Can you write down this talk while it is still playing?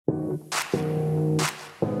Welcome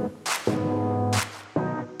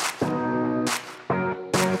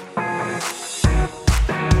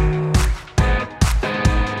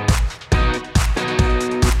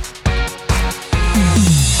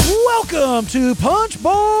to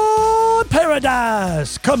Punchboard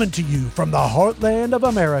Paradise, coming to you from the heartland of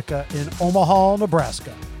America in Omaha,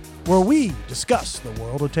 Nebraska, where we discuss the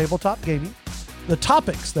world of tabletop gaming, the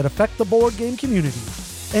topics that affect the board game community,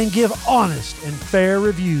 and give honest and fair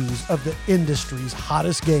reviews of the industry's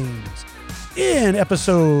hottest games. In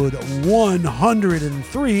episode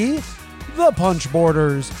 103, the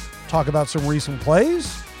Punchboarders talk about some recent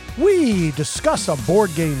plays, we discuss a board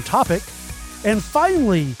game topic, and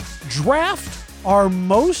finally, draft our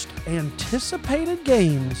most anticipated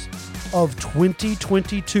games of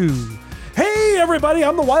 2022. Hey, everybody,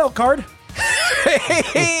 I'm the wild card.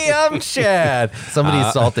 Hey, I'm Chad.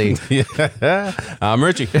 Somebody's salty. Yeah. I'm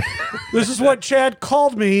Richie. This is what Chad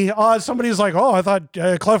called me. Somebody's like, oh, I thought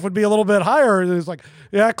Clef would be a little bit higher. And he's like,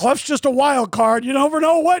 yeah, Clef's just a wild card. You never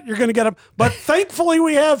know what you're going to get him. But thankfully,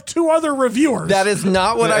 we have two other reviewers. That is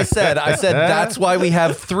not what I said. I said that's why we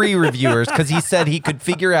have three reviewers, because he said he could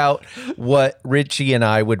figure out what Richie and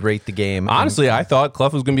I would rate the game. Honestly, I thought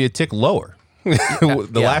Clef was going to be a tick lower.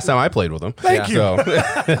 Last time I played with him. Thank you. So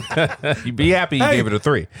you'd be happy you gave it a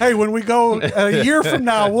 3. Hey, when we go a year from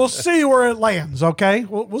now, we'll see where it lands, okay?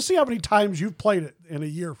 We'll see how many times you've played it in a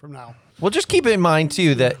year from now. Well, just keep in mind,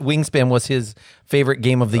 too, that Wingspan was his favorite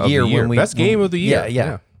game of the year. Best game of the year.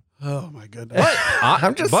 Yeah. Oh, my goodness.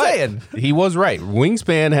 I'm just saying. He was right.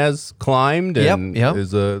 Wingspan has climbed and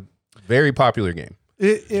is a very popular game.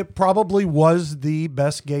 It probably was the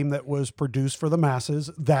best game that was produced for the masses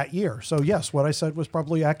that year. So, yes, what I said was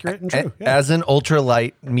probably accurate and true. Yeah. As an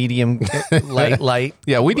ultra-light, medium, light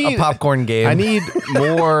yeah, we need a popcorn game. I need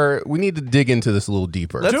more. We need to dig into this a little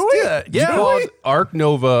deeper. Let's do it. You called Ark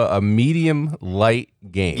Nova a medium light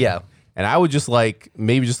game. Yeah. And I would just like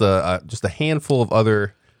maybe just a handful of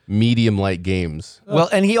other medium light games. Well,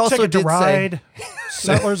 and he also Ticket to did Ride,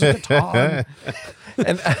 Settlers of Catan.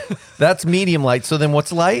 And that's medium light. So then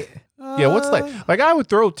what's light? Yeah, what's light? Like I would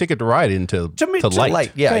throw Ticket to Ride into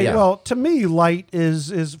light. Yeah, okay, yeah. Well, to me, light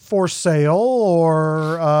is For Sale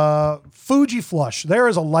or Fuji Flush. There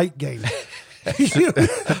is a light game.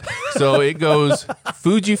 So it goes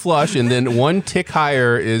Fuji Flush, and then one tick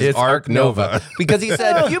higher is It's Ark Nova. Because he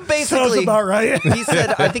said you Sounds basically about right. I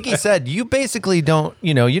think he said you basically don't,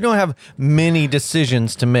 you don't have many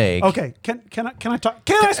decisions to make. Okay, can I talk?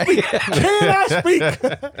 Can I speak? Can I speak?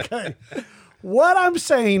 Okay. What I'm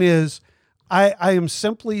saying is, I am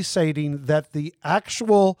simply stating that the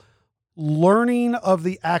actual learning of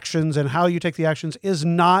the actions and how you take the actions is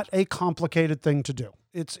not a complicated thing to do.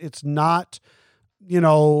 It's not,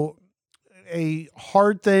 a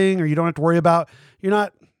hard thing, or you don't have to worry about. You're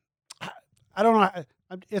not. I don't know.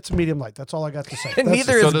 It's medium light. That's all I got to say.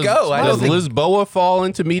 Neither is Go. Does Lisboa fall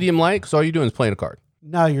into medium light? Because all you're doing is playing a card.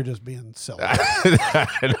 Now you're just being silly.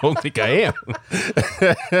 I don't think I am.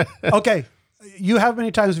 Okay. How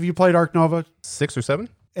many times have you played Ark Nova? 6 or 7.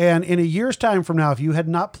 And in a year's time from now, if you had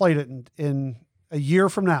not played it in a year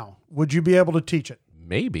from now, would you be able to teach it?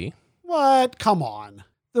 Maybe. What? Come on.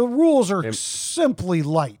 The rules are simply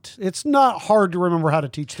light. It's not hard to remember how to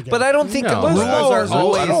teach the game. But I don't think the rules are It's a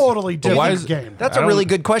always totally different game. That's a really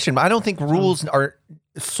good question. But I don't think rules are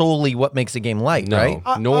solely what makes a game light, No, right?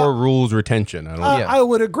 nor rules retention. I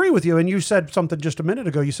would agree with you. And you said something just a minute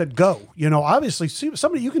ago. You said Go. Obviously,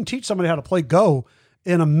 you can teach somebody how to play Go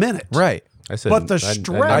in a minute. Right. I said, But the I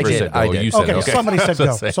strategy. never said go. I did. You said Okay, somebody said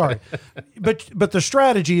Go. Saying. Sorry, but the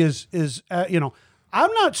strategy is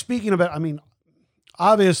I'm not speaking about. I mean,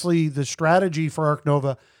 obviously, the strategy for Ark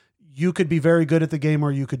Nova, you could be very good at the game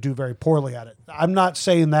or you could do very poorly at it. I'm not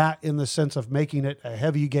saying that in the sense of making it a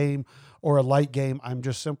heavy game or a light game. I'm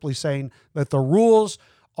just simply saying that the rules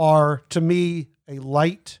are, to me, medium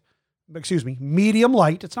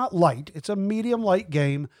light. It's not light. It's a medium light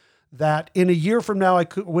game that in a year from now,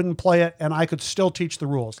 wouldn't play it and I could still teach the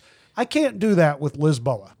rules. I can't do that with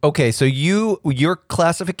Lisboa. Okay, so your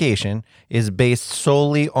classification is based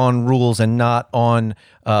solely on rules and not on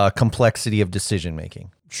complexity of decision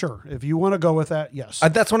making. Sure, if you want to go with that, yes.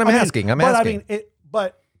 That's what I'm asking.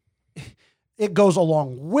 But it goes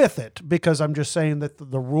along with it because I'm just saying that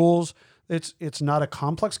the rules. It's not a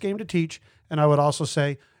complex game to teach, and I would also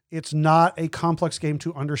say it's not a complex game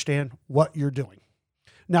to understand what you're doing.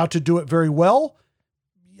 Now, to do it very well,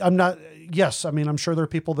 I'm sure there are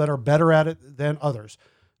people that are better at it than others.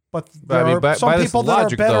 But there are some people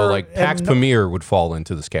that are better. Though, like Pax Pamir would fall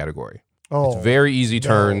into this category. Oh, it's very easy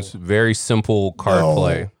turns, very simple card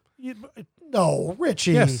play. No,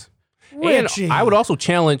 Richie. Yes. Richie. And I would also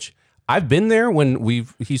challenge I've been there when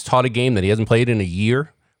he's taught a game that he hasn't played in a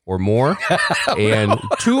year or more, and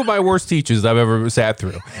two of my worst teachers I've ever sat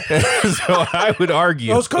through. So I would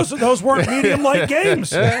argue those weren't medium light games.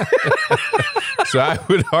 So I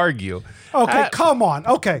would argue. Okay, come on.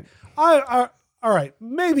 Okay, all right.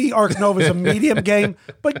 Maybe Ark Nova is a medium game,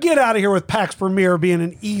 but get out of here with PAX Premier being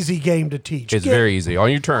an easy game to teach. It's very easy. On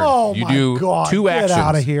your turn, Oh you my do God, two get actions.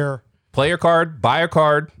 out of here. Play a card, buy a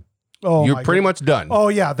card. Oh, You're pretty much done. Oh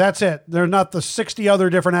yeah, that's it. They're not the 60 other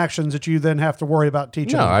different actions that you then have to worry about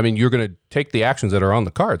teaching. No, them. I mean you're going to take the actions that are on the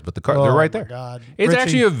cards, but they're Oh, right my there. God. It's Richie.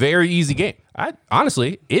 actually a very easy game.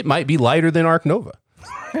 Honestly, it might be lighter than Ark Nova.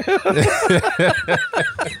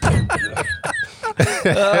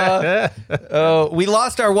 We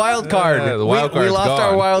lost our wild card. The wild we card's lost gone.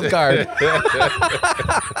 our wild card.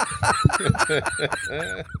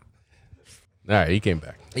 All right, he came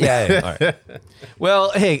back. Yeah. All right.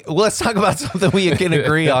 Well, hey, let's talk about something we can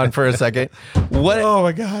agree on for a second. Oh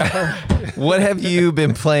my God. What have you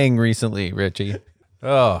been playing recently, Richie?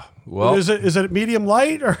 Oh, well, Is it medium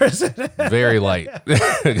light or is it? very light.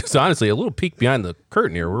 It's honestly a little peek behind the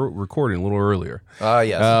curtain here. We're recording a little earlier.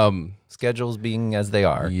 Yes. Schedules being as they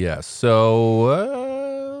are. Yes.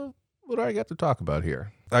 So, what do I got to talk about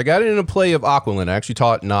here? I got in a play of Aqualin. I actually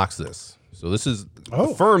taught Knox this. So this is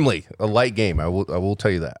firmly a light game. I will tell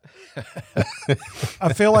you that.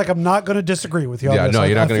 I feel like I'm not going to disagree with you on Yeah, this. no,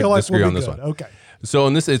 you're not I gonna feel like disagree we'll on be this good. one. Okay. So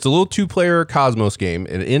in this, it's a little 2-player Cosmos game,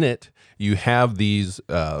 and in it you have these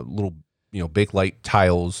little bakelite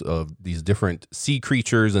tiles of these different sea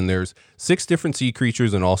creatures, and there's 6 different sea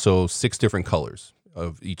creatures and also 6 different colors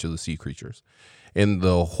of each of the sea creatures. And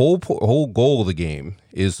the whole goal of the game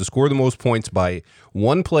is to score the most points by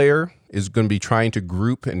one player is going to be trying to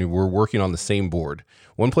group, and we're working on the same board.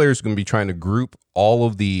 One player is going to be trying to group all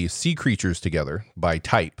of the sea creatures together by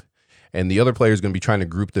type, and the other player is going to be trying to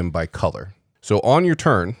group them by color. So on your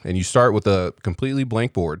turn, and you start with a completely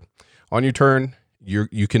blank board, on your turn,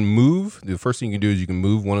 you can move. The first thing you can do is you can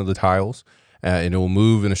move one of the tiles, and it will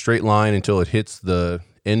move in a straight line until it hits the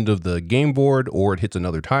end of the game board or it hits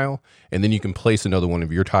another tile, and then you can place another one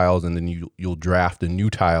of your tiles, and then you'll draft a new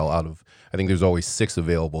tile out of, I think there's always 6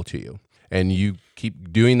 available to you. And you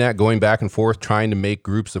keep doing that, going back and forth, trying to make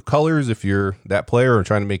groups of colors if you're that player, or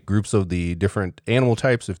trying to make groups of the different animal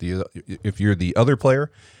types if you're the other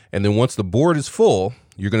player. And then once the board is full,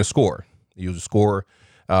 you're going to score. You'll score.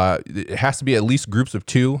 It has to be at least groups of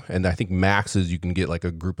 2, and I think max is you can get like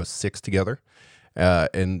a group of 6 together.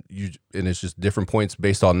 And it's just different points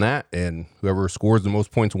based on that, and whoever scores the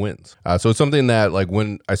most points wins. So it's something that, like,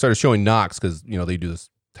 when I started showing Knox, because they do this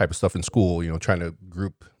type of stuff in school, trying to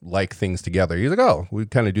group like things together. He's like, oh, we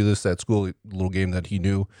kind of do this at school, a little game that he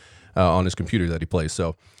knew on his computer that he plays.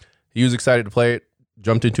 So he was excited to play it,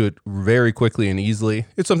 jumped into it very quickly and easily.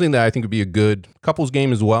 It's something that I think would be a good couples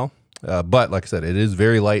game as well. But like I said, it is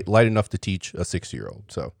very light enough to teach a 6-year-old.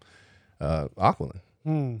 So Aqualin.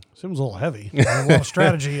 Seems a little heavy. A little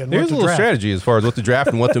strategy and There's a little strategy as far as what to draft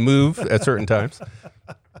and what to move at certain times.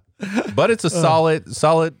 But it's a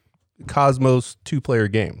solid Cosmos 2-player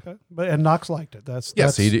game. Okay. And Knox liked it.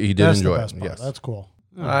 He did that's enjoy the it. best part. Yes. That's cool.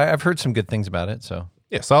 I've heard some good things about it. So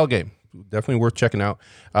Yeah, solid game. Definitely worth checking out.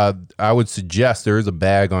 I would suggest there is a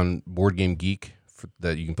bag on Board Game Geek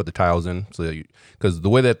that you can put the tiles in. So because the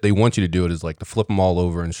way that they want you to do it is like to flip them all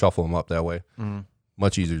over and shuffle them up that way.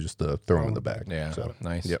 Much easier just to throw them in the bag. yeah, So,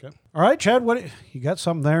 nice. yep. Okay. All right, Chad, you got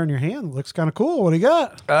something there in your hand? Looks kind of cool. What do you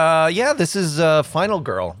got? Yeah, this is Final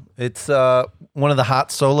Girl. It's one of the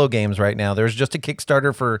hot solo games right now. There's just a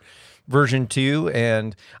Kickstarter for version 2,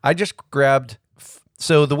 and I just grabbed.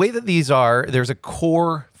 So the way that these are, there's a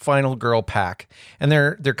core Final Girl pack, and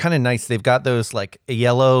they're kind of nice. They've got those like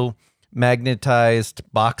yellow magnetized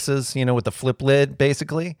boxes, with the flip lid,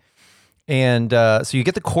 basically. And so you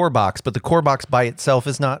get the core box, but the core box by itself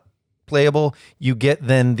is not playable. You get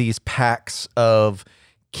then these packs of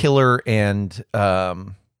killer and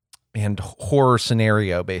horror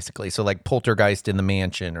scenario, basically. So like Poltergeist in the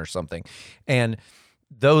Mansion or something. And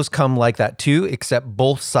those come like that too, except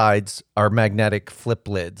both sides are magnetic flip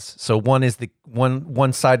lids. So one is the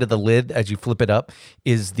one side of the lid as you flip it up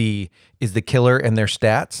is the killer and their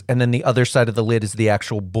stats, and then the other side of the lid is the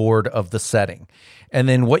actual board of the setting. And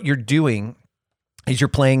then what you're doing is you're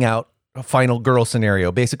playing out a final girl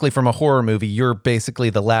scenario. Basically, from a horror movie, you're basically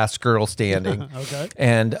the last girl standing. Okay.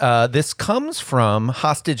 And this comes from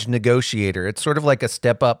Hostage Negotiator. It's sort of like a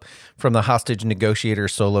step up from the Hostage Negotiator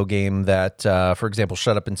solo game that, for example,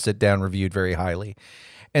 Shut Up and Sit Down reviewed very highly.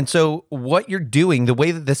 And so what you're doing, the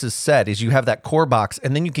way that this is set, is you have that core box,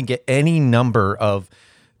 and then you can get any number of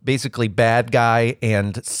basically bad guy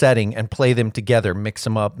and setting and play them together, mix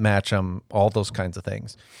them up, match them, all those kinds of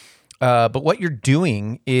things. But what you're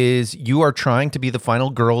doing is you are trying to be the final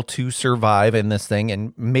girl to survive in this thing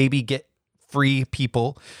and maybe get free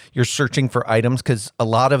people. You're searching for items because a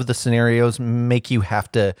lot of the scenarios make you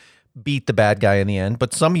have to beat the bad guy in the end,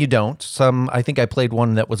 but some you don't. Some, I think I played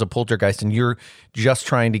one that was a poltergeist and you're just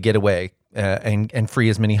trying to get away and free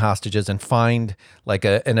as many hostages and find like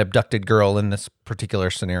an abducted girl in this particular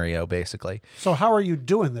scenario, basically. So how are you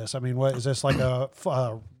doing this? I mean, what is this like a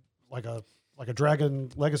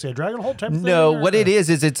Dragon Legacy, a Dragonholt type of thing? No, what it is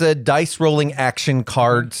it's a dice rolling action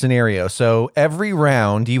card scenario. So every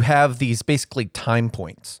round you have these basically time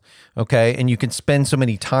points, okay? And you can spend so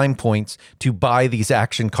many time points to buy these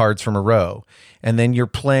action cards from a row. And then you're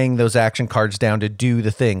playing those action cards down to do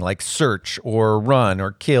the thing like search or run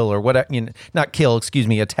or kill or whatever, not kill,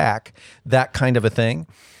 attack, that kind of a thing.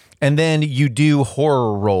 And then you do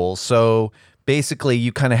horror rolls. So basically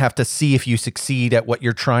you kind of have to see if you succeed at what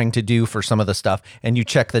you're trying to do for some of the stuff, and you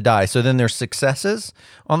check the die. So then there's successes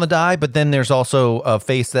on the die, but then there's also a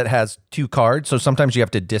face that has 2 cards. So sometimes you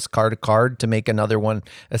have to discard a card to make another one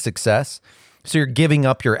a success. So you're giving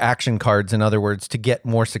up your action cards, in other words, to get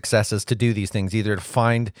more successes to do these things, either to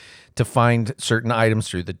find certain items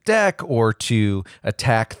through the deck or to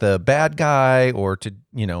attack the bad guy or to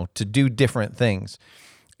do different things.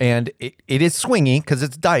 And it is swingy because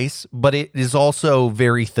it's dice, but it is also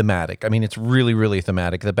very thematic. I mean, it's really, really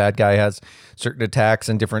thematic. The bad guy has certain attacks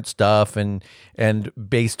and different stuff, and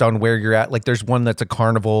based on where you're at, like there's one that's a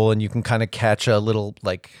carnival, and you can kind of catch a little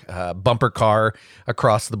like bumper car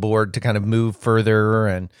across the board to kind of move further,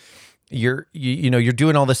 and you're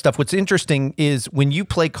doing all this stuff. What's interesting is when you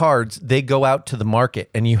play cards, they go out to the market,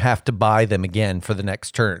 and you have to buy them again for the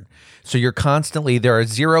next turn. So you're constantly, there are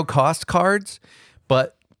 0 cost cards,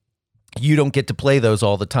 but you don't get to play those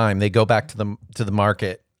all the time. They go back to the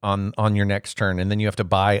market on your next turn, and then you have to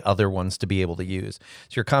buy other ones to be able to use.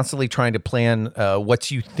 So you're constantly trying to plan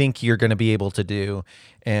what you think you're going to be able to do,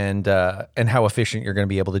 and how efficient you're going to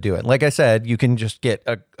be able to do it. Like I said, you can just get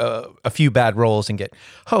a few bad rolls and get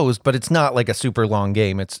hosed, but it's not like a super long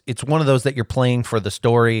game. It's one of those that you're playing for the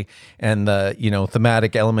story and the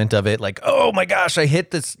thematic element of it. Like, oh my gosh, I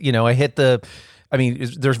hit this. I mean,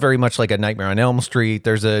 there's very much like a Nightmare on Elm Street.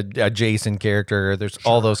 There's a Jason character. There's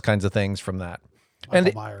all those kinds of things from that.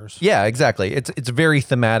 Michael Myers. Yeah, exactly. It's very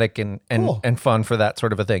thematic and Cool. fun for that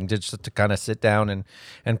sort of a thing. Just to kind of sit down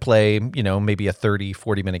and play, maybe a 30,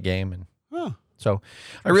 40-minute game. And so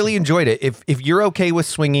I really enjoyed it. If you're okay with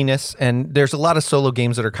swinginess, and there's a lot of solo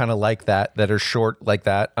games that are kind of like that are short like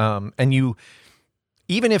that, and you...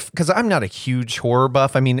 Even because I'm not a huge horror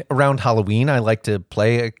buff, I mean, around Halloween, I like to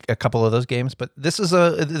play a couple of those games, but this is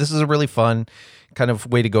a really fun kind of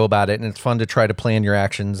way to go about it. And it's fun to try to plan your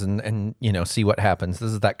actions and see what happens.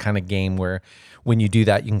 This is that kind of game where when you do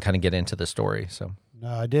that, you can kind of get into the story. So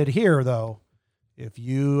Now, I did hear though, if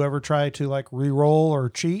you ever try to like re-roll or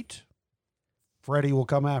cheat, Freddy will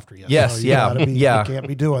come after you. Yes, so you can't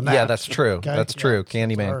be doing that. Yeah, that's true. Okay? That's true. Yeah,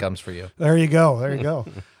 Candyman comes for you. There you go.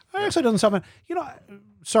 I actually done something.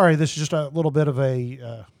 Sorry, this is just a little bit of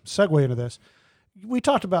a segue into this. We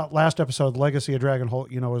talked about last episode, Legacy of Dragonholt,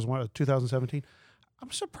 was one of 2017.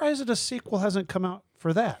 I'm surprised that a sequel hasn't come out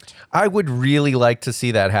for that. I would really like to see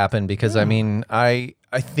that happen because I mean, I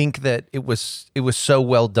think that it was so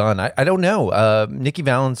well done. I don't know. Nikki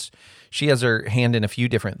Valens, she has her hand in a few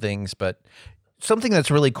different things, but something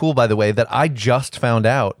that's really cool, by the way, that I just found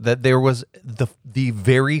out that there was the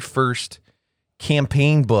very first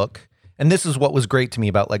campaign book. And this is what was great to me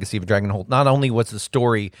about Legacy of Dragonholt. Not only was the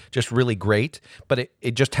story just really great, but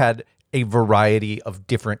it just had a variety of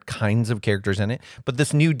different kinds of characters in it. But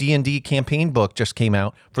this new D&D campaign book just came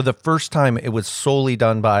out. For the first time, it was solely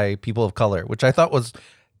done by people of color, which I thought was,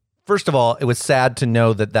 first of all, it was sad to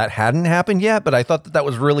know that hadn't happened yet, but I thought that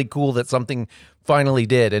was really cool that something finally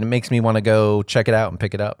did, and it makes me want to go check it out and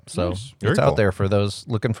pick it up. So Nice. it's Very out cool. there for those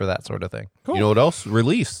looking for that sort of thing. Cool. You know what else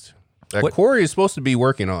released? That What? Corey is supposed to be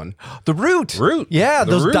working on. The Root. Yeah,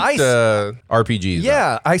 The those Root, dice. RPGs.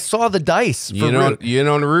 Yeah, I saw the dice for You know Root.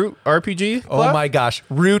 the Root RPG? Oh my gosh,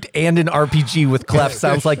 Root and an RPG with Clef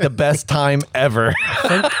sounds like the best time ever.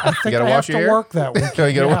 I think gotta I have wash to your hair? work that week.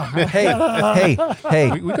 You gotta work-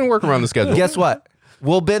 Hey, We can work around the schedule. guess what?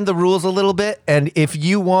 We'll bend the rules a little bit, and if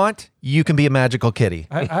you want, you can be a magical kitty.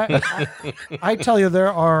 I tell you,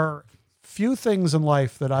 there are few things in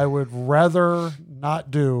life that I would rather not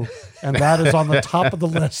do, and that is on the top of the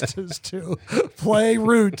list, is to play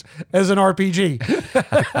Root as an RPG.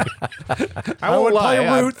 I would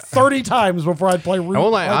play Root 30 times before I'd play Root. I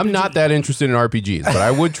won't lie, I'm RPG. not that interested in RPGs, but I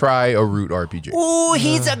would try a Root RPG. Ooh,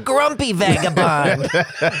 he's a grumpy vagabond.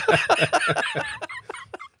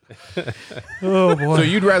 Oh boy! So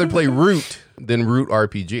you'd rather play Root than Root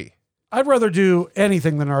RPG? I'd rather do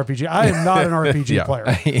anything than an RPG. I am not an RPG Yeah.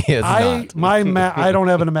 player. He is not. I don't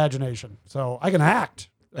have an imagination, so I can act.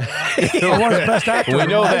 I was the best actor. We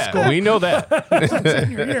know in high that. school. We know that.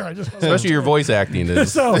 Senior year, I just Especially your voice acting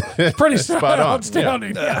is. so it's pretty Spot on.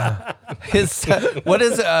 outstanding. Yeah. His what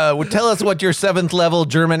is? Tell us what your 7th level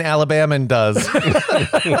German Alabaman does.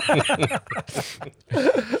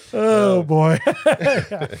 Oh boy!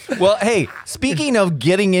 Well, hey, speaking of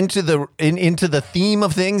getting into the theme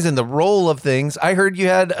of things and the role of things, I heard you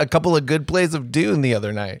had a couple of good plays of Dune the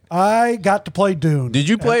other night. I got to play Dune. Did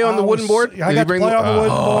you play And on the wooden board? I Did got he to bring play the- on the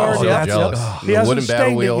wooden board. so Yeah, jealous. He The hasn't wooden battle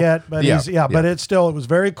stained wheel. it yet, but but it was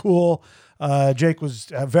very cool. Jake was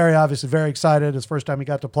very obviously very excited. His first time he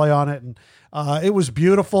got to play on it, and it was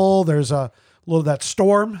beautiful. There's a little that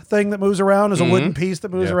storm thing that moves around. There's a wooden piece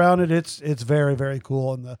that moves around it. It's very, very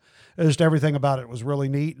cool, and just everything about it was really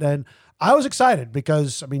neat. And I was excited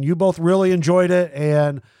because you both really enjoyed it,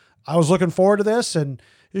 and I was looking forward to this. And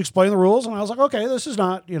you explained the rules, and I was like, okay, this is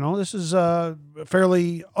not, this is a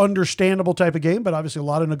fairly understandable type of game, but obviously a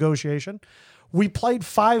lot of negotiation. We played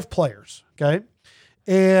 5 players, okay,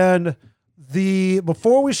 and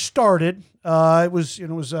before we started, it was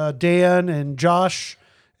Dan and Josh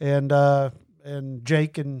and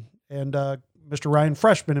Jake and Mr. Ryan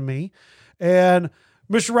Freshman and me, and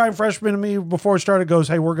Mr. Ryan Freshman and me before it started goes,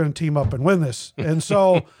 hey, we're going to team up and win this, and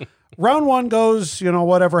so round 1 goes,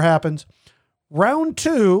 whatever happens. Round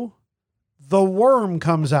 2, the worm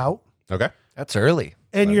comes out, Okay. That's early.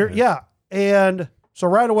 and and so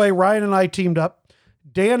right away Ryan and I teamed up,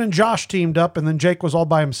 Dan and Josh teamed up, and then Jake was all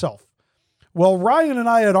by himself. Well, Ryan and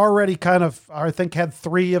I had already kind of, I think, had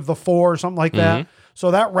 3 of the 4 or something like that.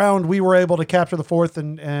 So that round we were able to capture the 4th,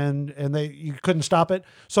 and you couldn't stop it.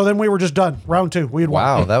 So then we were just done. Round 2, we had won.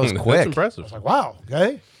 Wow, that was That's quick. impressive. Like, wow,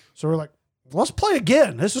 okay. So we're like, let's play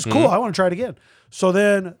again. This is cool. I want to try it again. So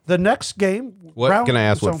then the next game. What can I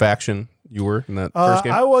ask? What faction you were in that first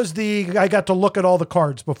game? I got to look at all the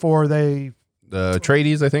cards before they. The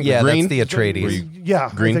Atreides, I think. Yeah, Green. that's the Atreides. Yeah,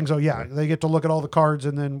 Green? I think so. Yeah, they get to look at all the cards,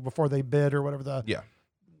 and then before they bid or whatever Yeah.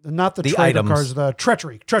 not the The trader items. cards, the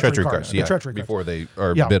treachery cards. Yeah. The treachery cards. Before they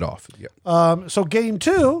are Yeah. bid off. Yeah. So game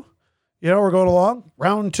 2, we're going along.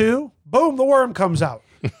 Round 2, boom, the worm comes out.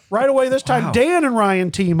 Right away this time, Wow. Dan and Ryan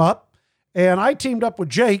team up, and I teamed up with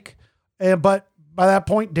Jake. But by that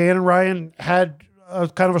point, Dan and Ryan had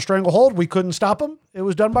kind of a stranglehold. We couldn't stop them. It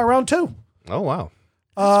was done by round 2. Oh wow.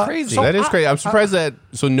 Crazy. so that is I- crazy. I'm surprised that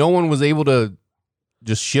no one was able to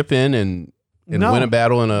just ship in and No. win a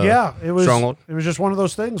battle in a It was stronghold. It was just one of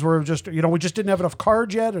those things where we just didn't have enough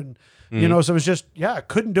cards yet, and so it was just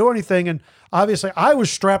couldn't do anything. And obviously, I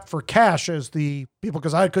was strapped for cash as the people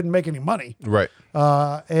because I couldn't make any money. Right.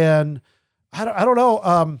 And I don't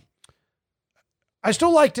know. I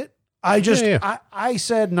still liked it. I just I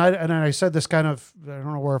said, and I said this kind of, I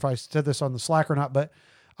don't know where if I said this on the Slack or not, but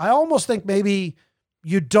I almost think maybe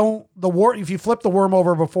you don't if you flip the worm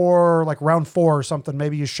over before like round 4 or something,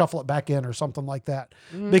 maybe you shuffle it back in or something like that,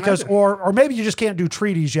 because or maybe you just can't do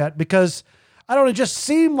treaties yet because I don't know. It just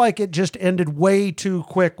seemed like it just ended way too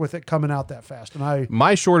quick with it coming out that fast. And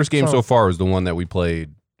My shortest game So- so far was the one that we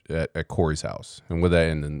played at Corey's house, and with that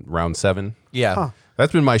in round 7. Yeah.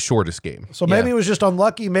 That's been my shortest game. So maybe Yeah. it was just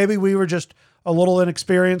unlucky. Maybe we were just a little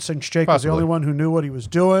inexperienced, and Jake was the Possibly. only one who knew what he was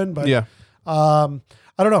doing. But Yeah. I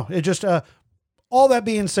don't know. It just all that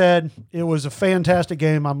being said, it was a fantastic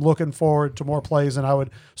game. I'm looking forward to more plays, and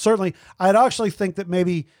I'd actually think that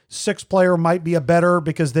maybe 6-player might be a better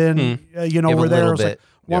because then Give a we're there. little It was like bit.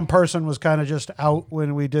 one person was kind of just out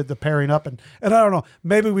when we did the pairing up, and I don't know.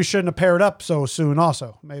 Maybe we shouldn't have paired up so soon.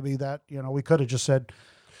 Also, maybe that we could have just said.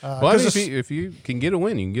 Well, I mean, 'cause if you can get a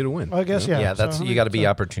win, you can get a win. I guess Yeah, that's So, you got to be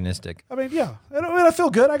opportunistic. I mean, yeah. I feel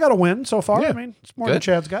good. I got a win so far. Yeah. I mean, it's more than Good.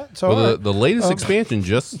 Chad's got. So Well, the latest expansion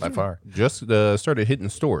just By far. started hitting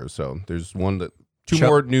stores. So there's two Cho-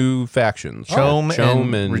 more new factions. Chom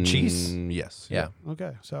and and Rachis. Yes. Yeah.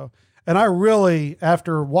 okay. So, and I really,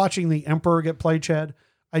 after watching the Emperor get played, Chad,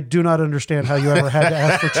 I do not understand how you ever had to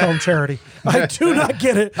ask for Chom charity. I do not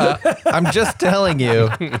get it. I'm just telling you,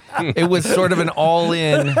 it was sort of an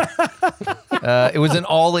all-in. It was an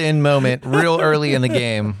all-in moment, real early in the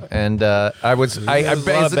game, and I There's a lot of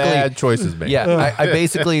basically bad choices made. Yeah, I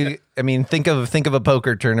basically I mean, think of a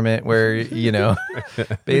poker tournament where,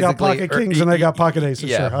 basically They got pocket kings and they got pocket aces.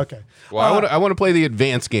 Yeah. Sure. Okay. Well, I want to play the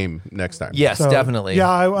advanced game next time. Yes, So, definitely. Yeah,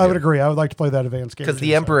 I would agree. I would like to play that advanced game. Because too,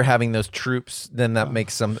 the so. Emperor having those troops, then that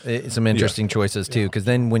makes some interesting choices too. Because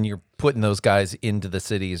then when you're putting those guys into the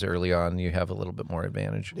cities early on, you have a little bit more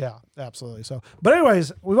advantage. Yeah, absolutely. So, but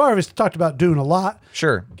anyways, we've already talked about Dune a lot.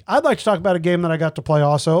 Sure. I'd like to talk about a game that I got to play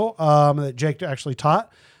also that Jake actually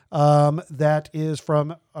taught. That is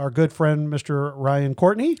from our good friend, Mr. Ryan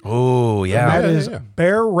Courtney. Oh, That yeah. is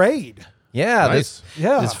Bear Raid. Yeah. Nice.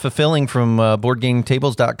 Yeah. It's fulfilling from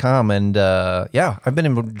BoardGameTables.com. And I've been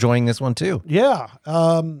enjoying this one too. Yeah.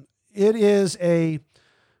 It is a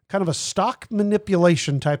kind of a stock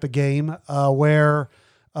manipulation type of game where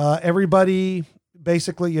everybody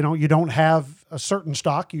basically, you don't have a certain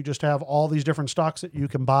stock. You just have all these different stocks that you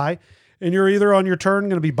can buy. And you're either on your turn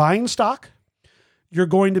going to be buying stock, you're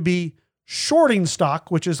going to be shorting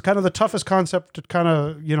stock, which is kind of the toughest concept to kind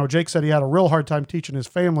of, Jake said he had a real hard time teaching his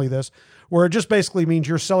family this, where it just basically means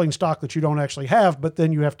you're selling stock that you don't actually have, but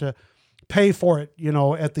then you have to pay for it,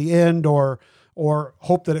 at the end or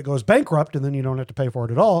hope that it goes bankrupt and then you don't have to pay for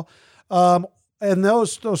it at all. And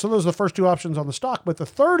those are the first two options on the stock. But the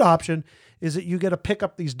third option is that you get to pick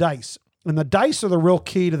up these dice, and the dice are the real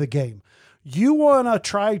key to the game. You want to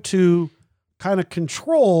try to kind of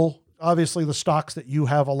control, obviously, the stocks that you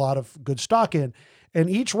have a lot of good stock in. And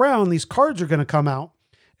each round, these cards are going to come out,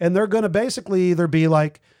 and they're going to basically either be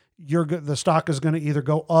like the stock is going to either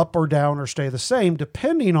go up or down or stay the same,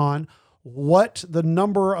 depending on what the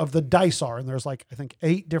number of the dice are. And there's I think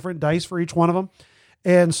 8 different dice for each one of them.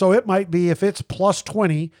 And so it might be if it's plus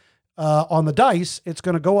 20 on the dice, it's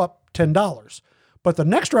going to go up $10. But the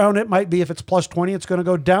next round, it might be if it's plus 20, it's going to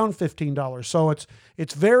go down $15. So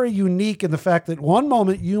it's very unique in the fact that one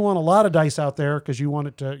moment you want a lot of dice out there because you want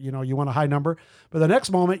it to, you want a high number. But the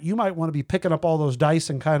next moment you might want to be picking up all those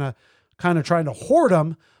dice and kind of trying to hoard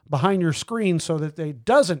them behind your screen so that they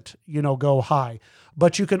doesn't, go high.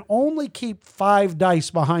 But you can only keep 5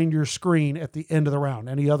 dice behind your screen at the end of the round.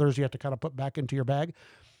 Any others you have to kind of put back into your bag.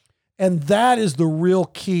 And that is the real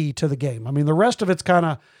key to the game. I mean, the rest of it's kind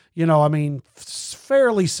of,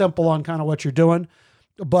 fairly simple on kind of what you're doing.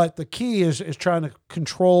 But the key is trying to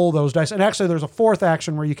control those dice. And actually, there's a fourth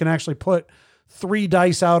action where you can actually put 3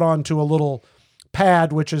 dice out onto a little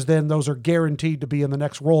pad, which is then those are guaranteed to be in the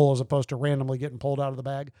next roll as opposed to randomly getting pulled out of the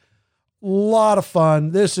bag. Lot of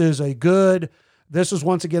fun. This is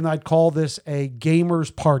once again, I'd call this a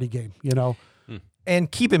gamer's party game,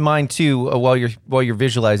 And keep in mind too, while you're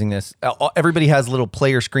visualizing this, everybody has little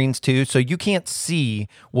player screens too, so you can't see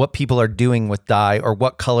what people are doing with die or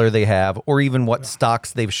what color they have, or even what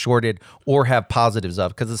stocks they've shorted or have positives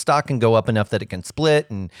of, because the stock can go up enough that it can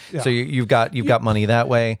split, and so you've got money that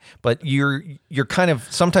way. But you're kind of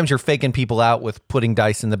sometimes you're faking people out with putting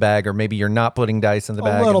dice in the bag, or maybe you're not putting dice in the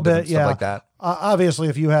bag. A little bit, stuff like that. Obviously,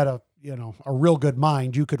 if you had a real good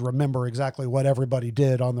mind, you could remember exactly what everybody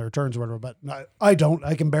did on their turns or whatever, but I don't.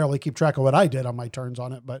 I can barely keep track of what I did on my turns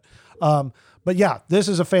on it. But yeah, this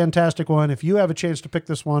is a fantastic one. If you have a chance to pick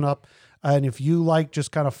this one up, and if you like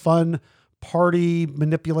just kind of fun party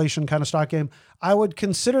manipulation kind of stock game, I would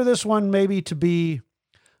consider this one maybe to be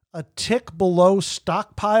a tick below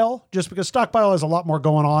Stockpile, just because Stockpile has a lot more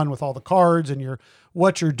going on with all the cards and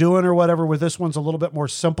what you're doing or whatever. With this one's a little bit more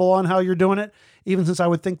simple on how you're doing it, even since I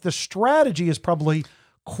would think the strategy is probably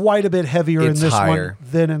quite a bit heheavier in this one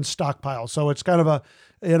than in Stockpile. So it's kind of a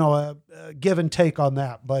give and take on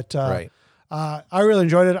that. But Right. I really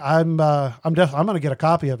enjoyed it. I'm going to get a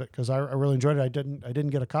copy of it because I really enjoyed it. I didn't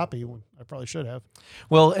get a copy when I probably should have.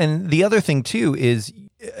 Well, and the other thing too is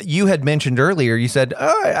you had mentioned earlier, you said,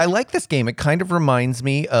 I like this game. It kind of reminds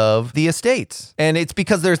me of The Estates. And it's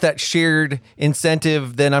because there's that shared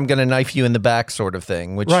incentive, then I'm going to knife you in the back sort of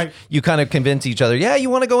thing, which you kind of convince each other. Yeah,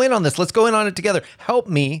 you want to go in on this. Let's go in on it together. Help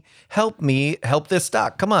me, help this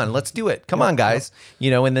stock. Come on, let's do it. Come on, guys.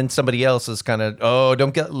 And then somebody else is kind of,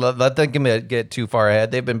 don't let them get too far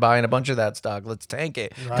ahead. They've been buying a bunch of that stock. Let's tank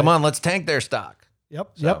it. Right. Come on, let's tank their stock.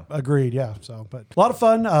 Yep. Agreed. Yeah. So, but a lot of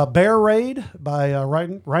fun. Bear Raid by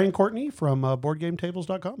Ryan Courtney from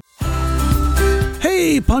BoardGameTables.com.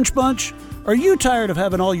 Hey, Punch Bunch. Are you tired of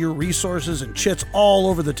having all your resources and chits all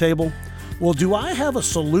over the table? Well, do I have a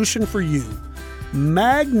solution for you?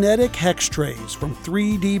 Magnetic hex trays from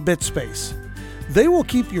 3D BitSpace. They will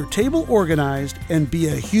keep your table organized and be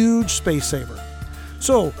a huge space saver.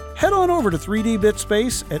 So head on over to 3D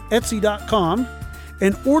BitSpace at Etsy.com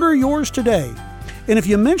and order yours today. And if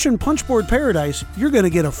you mention Punchboard Paradise, you're going to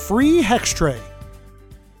get a free hex tray.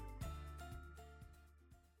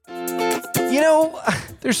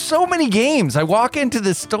 There's so many games. I walk into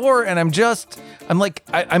the store and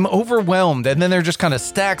I'm overwhelmed. And then they're just kind of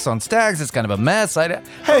stacks on stacks. It's kind of a mess. Hey,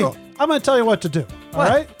 I'm going to tell you what to do. All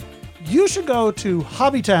right? You should go to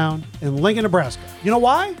Hobbytown in Lincoln, Nebraska. You know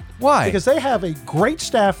why? Why? Because they have a great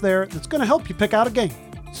staff there that's going to help you pick out a game.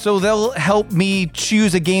 So they'll help me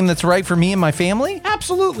choose a game that's right for me and my family?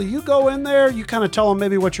 Absolutely. You go in there, you kind of tell them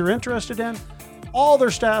maybe what you're interested in. All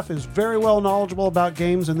their staff is very well knowledgeable about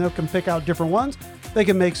games, and they can pick out different ones. They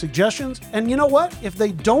can make suggestions. And you know what? If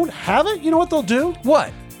they don't have it, you know what they'll do?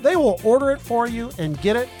 What? They will order it for you and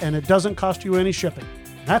get it, and it doesn't cost you any shipping.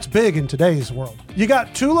 That's big in today's world. You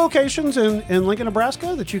got 2 locations in Lincoln,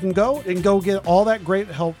 Nebraska that you can go get all that great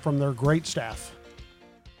help from their great staff.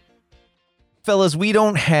 Fellas, we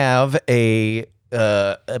don't have a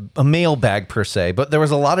mailbag per se, but there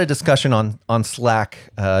was a lot of discussion on Slack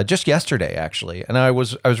just yesterday, actually, and I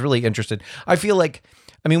was really interested. I feel like,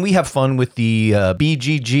 we have fun with the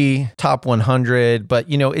BGG Top 100, but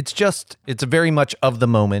it's very much of the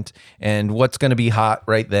moment and what's going to be hot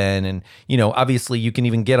right then, and obviously you can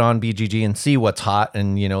even get on BGG and see what's hot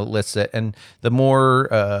and list it, and the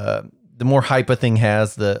more hype a thing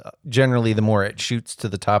has, generally the more it shoots to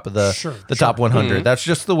the top of the top 100. Mm-hmm. That's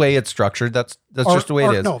just the way it's structured. That's just the way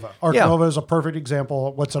it is. Arc Nova is a perfect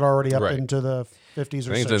example. What's it already up into the 50s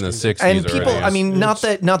or 60s? It's in the 60s. And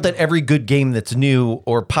people, not that every good game that's new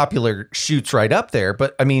or popular shoots right up there,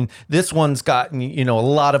 but this one's gotten a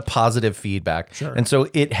lot of positive feedback, and so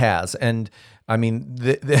it has. And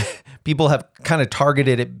the people have kind of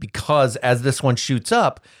targeted it because as this one shoots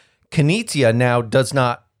up, Knizia now does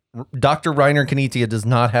not. Dr. Reiner Knizia does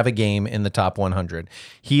not have a game in the top 100.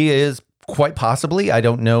 He is quite possibly, I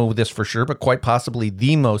don't know this for sure, but quite possibly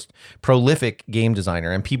the most prolific game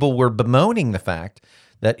designer. And people were bemoaning the fact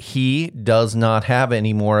that he does not have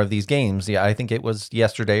any more of these games. Yeah, I think it was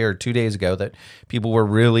yesterday or 2 days ago that people were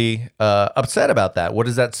really upset about that. What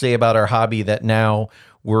does that say about our hobby that now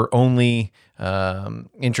we're only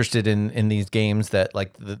interested in these games that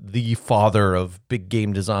like the father of big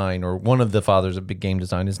game design or one of the fathers of big game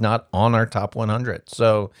design is not on our top 100.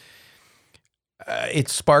 So it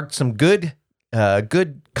sparked some good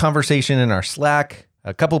conversation in our Slack.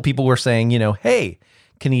 A couple of people were saying, hey,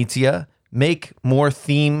 Knizia, make more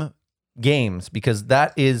theme games because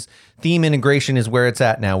that is theme integration is where it's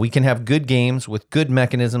at now. We can have good games with good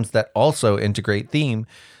mechanisms that also integrate theme.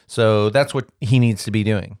 So that's what he needs to be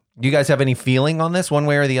doing. Do you guys have any feeling on this one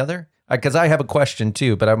way or the other? Because I have a question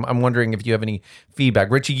too, but I'm wondering if you have any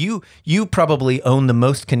feedback. Richie, you probably own the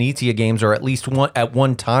most Knizia games, or at least at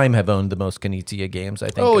one time have owned the most Knizia games, I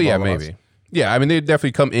think. Oh, yeah, maybe. Yeah, they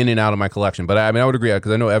definitely come in and out of my collection. But I would agree,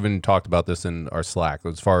 because I know Evan talked about this in our Slack,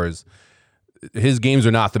 as far as his games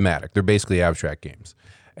are not thematic. They're basically abstract games.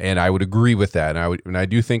 And I would agree with that. And I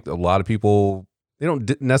do think a lot of people... They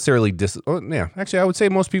don't necessarily actually, I would say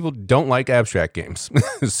most people don't like abstract games.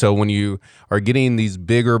 So when you are getting these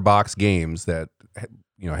bigger box games that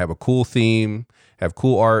have a cool theme, have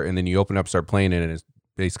cool art, and then you open up, start playing it, and it's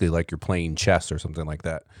basically like you're playing chess or something like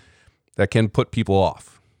that, that can put people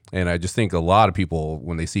off. And I just think a lot of people,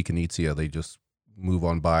 when they see Knizia, they just move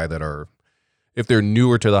on by that are, if they're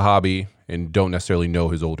newer to the hobby and don't necessarily know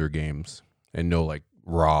his older games and know like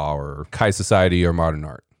Raw or Kai Society or Modern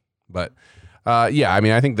Art. But I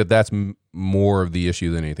think that's more of the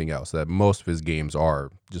issue than anything else, that most of his games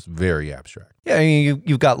are just very abstract. Yeah,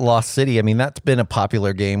 you've got Lost City. That's been a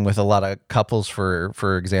popular game with a lot of couples,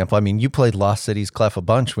 for example. You played Lost City's Clef a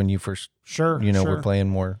bunch when you first were playing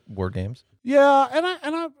more board games. Yeah,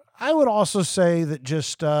 and I would also say that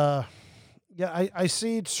just I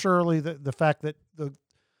see surely the fact that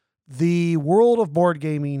the world of board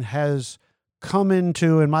gaming has come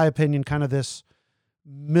into, in my opinion, kind of this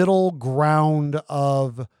middle ground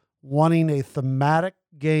of wanting a thematic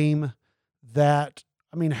game that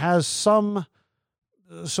has some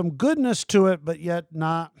goodness to it, but yet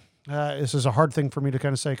not. This is a hard thing for me to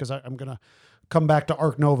kind of say because I'm going to come back to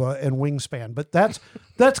Arc Nova and Wingspan, but that's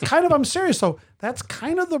kind of, I'm serious though, that's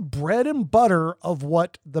kind of the bread and butter of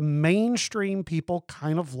what the mainstream people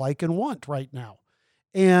kind of like and want right now.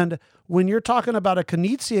 And when you're talking about a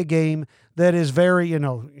Knizia game that is very,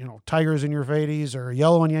 Tigers in Your Fades or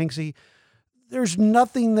Yellow and Yangtze, there's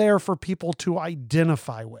nothing there for people to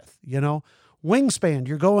identify with, Wingspan,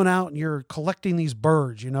 you're going out and you're collecting these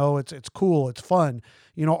birds, it's cool, it's fun.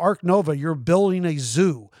 Arc Nova, you're building a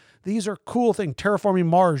zoo. These are cool things. Terraforming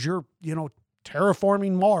Mars, you're,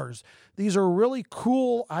 terraforming Mars. These are really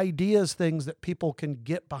cool ideas, things that people can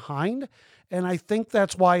get behind. And I think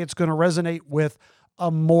that's why it's going to resonate with a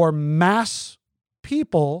more mass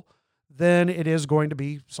people then it is going to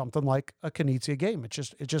be something like a Knizia game.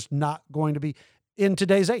 It's just not going to be in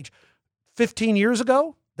today's age. 15 years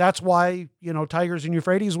ago, that's why, Tigers and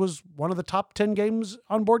Euphrates was one of the top 10 games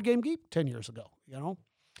on Board Game Geek 10 years ago,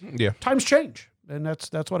 Yeah. Times change, and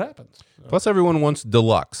that's what happens. So. Plus, everyone wants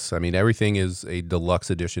deluxe. I mean, everything is a deluxe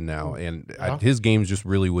edition now, and his games just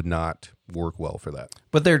really would not work well for that.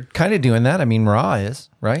 But they're kind of doing that. I mean, Ra is,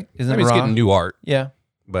 right? Isn't It's Ra? getting new art, Yeah.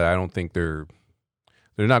 but I don't think they're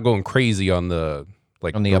not going crazy on the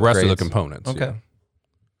On the rest of the upgrades. components. Okay.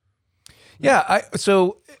 Yeah.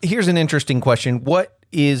 So here's an interesting question. What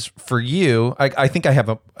is for you? I think I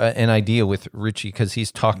have an idea with Richie because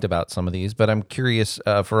he's talked about some of these, but I'm curious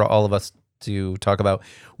for all of us to talk about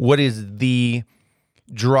what is the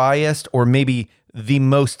driest or maybe the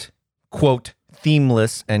most, quote,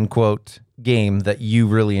 themeless, end quote, game that you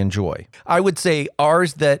really enjoy. I would say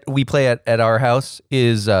ours that we play at our house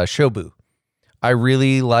is Shobu. I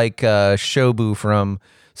really like Shobu from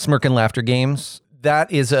Smirk and Laughter Games.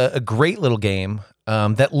 That is a great little game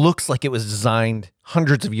that looks like it was designed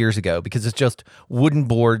hundreds of years ago because it's just wooden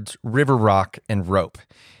boards, river rock, and rope.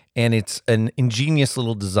 And it's an ingenious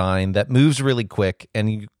little design that moves really quick.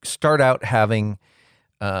 And you start out having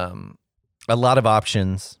a lot of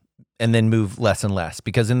options and then move less and less.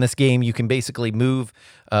 Because in this game, you can basically move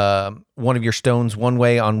one of your stones one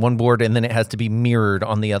way on one board, and then it has to be mirrored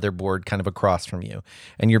on the other board kind of across from you.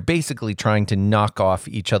 And you're basically trying to knock off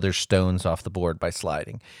each other's stones off the board by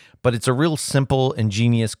sliding. But it's a real simple,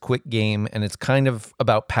 ingenious, quick game, and it's kind of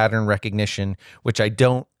about pattern recognition, which I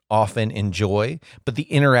don't often enjoy. But the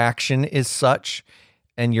interaction is such,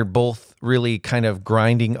 and you're both really kind of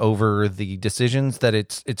grinding over the decisions that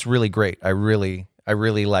it's really great. I really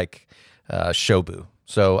like Shobu.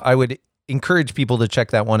 So I would encourage people to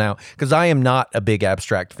check that one out because I am not a big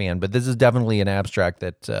abstract fan, but this is definitely an abstract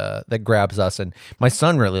that grabs us, and my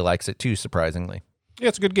son really likes it too, surprisingly. Yeah,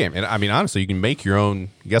 it's a good game. And I mean, honestly, you can make your own.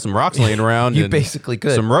 You got some rocks laying around. You and basically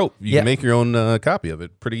could. some rope. You can make your own copy of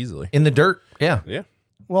it pretty easily. In the dirt. Yeah. Yeah.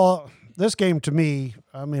 Well, this game to me,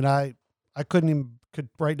 I mean, I couldn't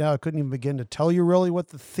even begin to tell you really what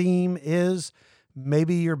the theme is.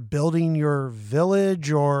 Maybe you're building your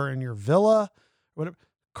village or in your villa, whatever.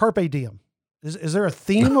 Carpe diem. Is there a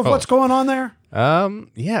theme of what's going on there?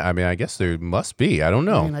 Yeah. I mean, I guess there must be. I don't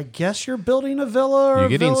know. I mean, I guess you're building a villa or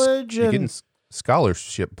a village. You're getting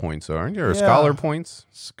scholarship points, aren't you? Or scholar points?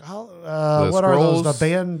 What are those? The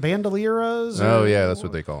bandolieras? Oh, yeah, that's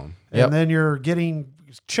what they call them. And then you're getting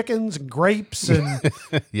chickens and grapes and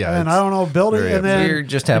Yeah, and I don't know, building, and then You're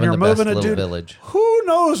just having and the you're best moving a little dude. village. Who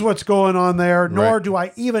knows what's going on there? Nor Right. do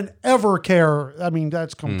I even ever care. I mean,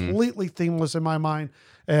 that's completely themeless in my mind.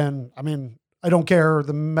 And I mean, I don't care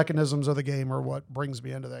the mechanisms of the game or what brings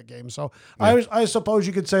me into that game. So I suppose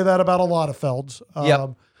you could say that about a lot of Felds.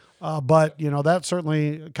 Yep. But that's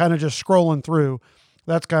certainly kind of just scrolling through.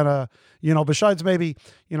 That's kind of, besides maybe,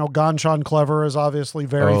 Ganshan Clever is obviously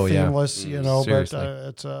very themeless, but Seriously.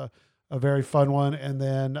 it's a very fun one. And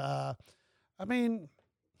then, I mean,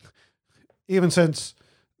 even since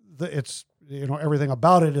it's, everything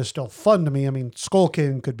about it is still fun to me. I mean, Skull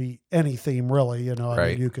King could be any theme really, I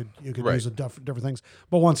Right. mean, you could Right. use different things.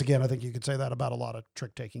 But once again, I think you could say that about a lot of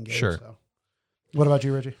trick-taking games. Sure. So. What about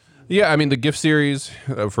you, Richie? Yeah, I mean, the gift series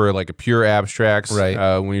for like a pure abstracts.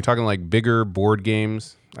 Right. When you're talking like bigger board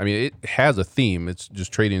games, I mean, it has a theme. It's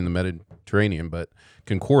just trading in the Mediterranean, but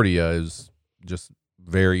Concordia is just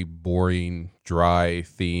very boring, dry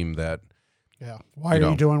theme that Yeah. Why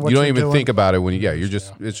are you doing what you don't you're even doing? think about it when you're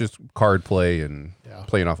just it's just card play and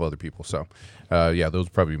playing off other people. So, yeah, those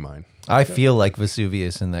would probably be mine. I feel like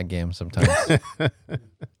Vesuvius in that game sometimes.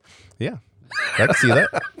 Yeah, I can see that.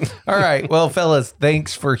 All right. Well, fellas,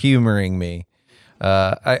 thanks for humoring me.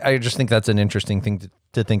 I just think that's an interesting thing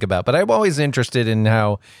to think about. But I'm always interested in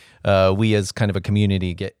how we as kind of a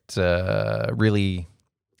community get really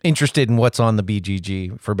interested in what's on the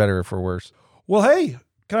BGG, for better or for worse. Well, hey,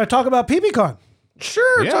 can I talk about PBCon?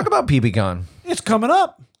 Sure. Yeah. Talk about PBCon. It's coming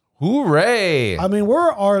up. Hooray. I mean,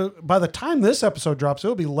 by the time this episode drops,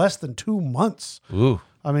 it'll be less than 2 months. Ooh.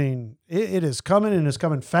 I mean, it is coming and it's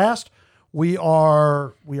coming fast. We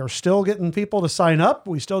are still getting people to sign up.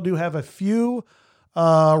 We still do have a few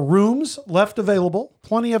rooms left available.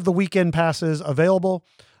 Plenty of the weekend passes available.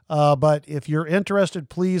 But if you're interested,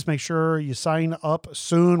 please make sure you sign up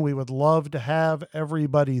soon. We would love to have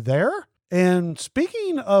everybody there. And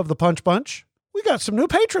speaking of the Punch Bunch, we got some new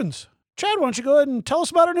patrons. Chad, why don't you go ahead and tell us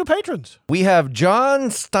about our new patrons? We have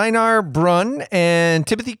John Steinar Brunn and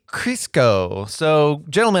Timothy Crisco. So,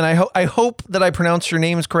 gentlemen, I hope that I pronounced your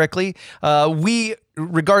names correctly.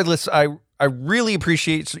 Regardless, I I really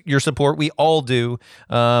appreciate your support. We all do.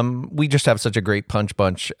 We just have such a great punch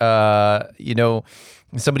bunch.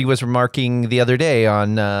 Somebody was remarking the other day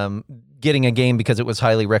on getting a game because it was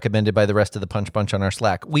highly recommended by the rest of the punch bunch on our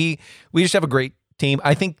Slack. We just have a great team.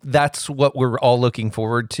 I think that's what we're all looking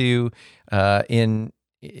forward to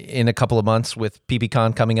in a couple of months with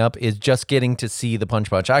PPCon coming up, is just getting to see the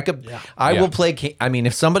punch bunch. I will play. I mean,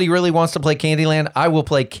 if somebody really wants to play Candyland, I will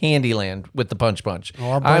play Candyland with the punch bunch.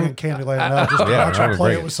 Oh, I'm bringing Candyland now. Just watch I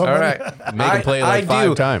play it with somebody. All right. Make him play like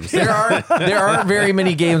 5 times. There aren't very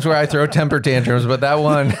many games where I throw temper tantrums, but that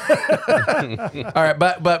one. All right,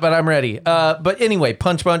 but I'm ready. But anyway,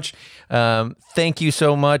 Punch Bunch. Thank you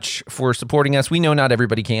so much for supporting us. We know not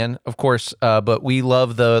everybody can, of course, but we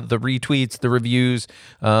love the retweets, the reviews,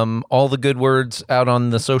 all the good words out on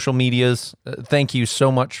the social medias. Thank you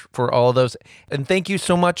so much for all of those. And thank you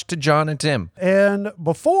so much to John and Tim. And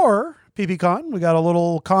before PPCon, we got a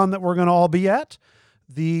little con that we're going to all be at.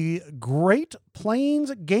 The Great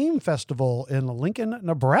Plains Game Festival in Lincoln,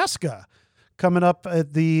 Nebraska, coming up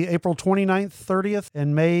at the April 29th, 30th,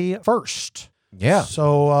 and May 1st. Yeah.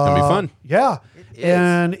 So It'll be fun. Yeah.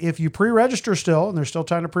 And if you pre-register still, and there's still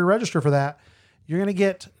time to pre-register for that, you're going to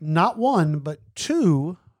get not 1, but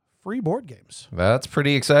 2 free board games. That's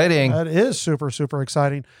pretty exciting. That is super, super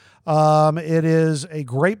exciting. It is a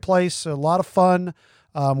great place, a lot of fun.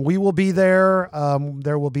 We will be there.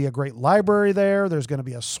 There will be a great library there. There's going to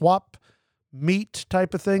be a swap meet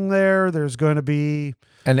type of thing there. There's going to be...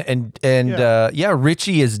 And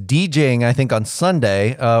Richie is DJing, I think, on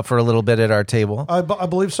Sunday for a little bit at our table. I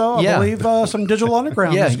believe so. I Yeah. believe some Digital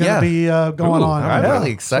Underground is going to be going on. I'm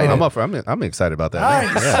really excited. I'm excited about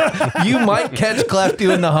that. Nice. Yeah. You might catch Clef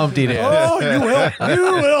doing the Humpty dance. Oh, you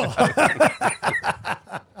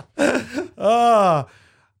will.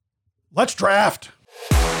 Let's draft.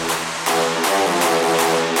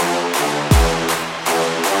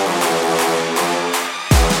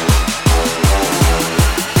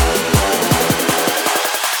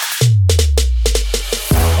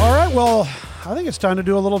 Well, I think it's time to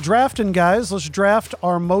do a little drafting, guys. Let's draft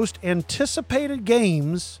our most anticipated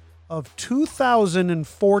games of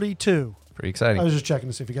 2042. Pretty exciting. I was just checking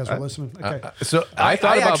to see if you guys were listening. Okay. So I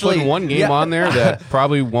thought about putting one game on there that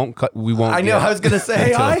probably won't cut. We won't. I know. get. I was going to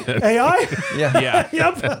say. AI? Yeah.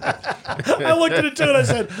 Yep. I looked at it too and I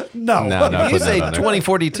said, no. No, no. You put say that on there.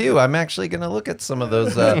 2042. I'm actually going to look at some of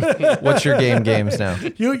those. What's your game games now?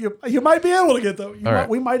 You might be able to get them. All right.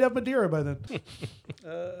 We might have Madeira by then.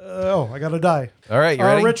 I got to die. All right, you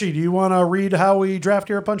ready? Richie, do you want to read how we draft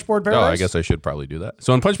here at Punchboard Paradise? Oh, I guess I should probably do that.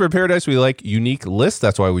 So in Punchboard Paradise, we like unique lists.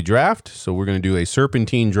 That's why we draft. So we're going to do a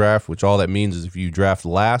serpentine draft, which all that means is if you draft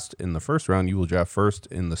last in the first round, you will draft first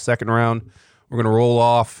in the second round. We're going to roll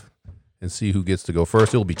off and see who gets to go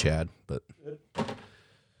first. It'll be Chad, but...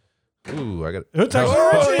 Ooh, I got it. It's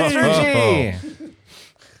actually Richie.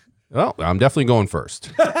 Well, I'm definitely going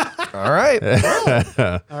first. All right. All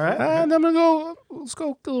right. And I'm going to go, let's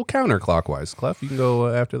go a little counterclockwise. Clef, you can go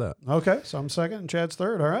after that. Okay, so I'm second and Chad's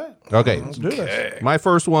third. All right. Okay. Let's do this. My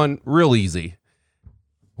first one, real easy.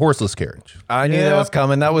 Horseless carriage. I knew that was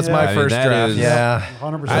coming. That was my I mean, first that draft. is- Yeah.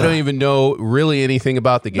 100%. I don't even know really anything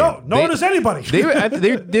about the game. No, nor does anybody.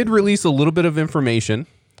 They did release a little bit of information.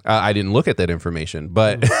 I didn't look at that information,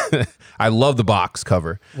 but I love the box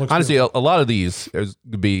cover. Honestly, a lot of these there's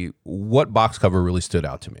to be what box cover really stood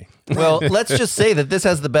out to me. Well, let's just say that this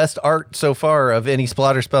has the best art so far of any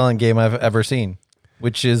Splatter Spelling game I've ever seen,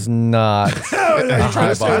 which is not a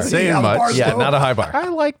high bar. Saying much. Yeah, not a high bar. I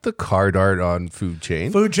like the card art on Food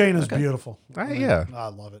Chain. Food Chain is beautiful. Yeah. I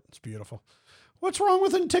love it. It's beautiful. What's wrong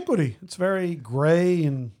with Antiquity? It's very gray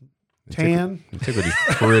and tan. Antiquity's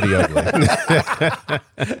pretty ugly.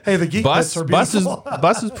 Hey, the geek bits are beautiful.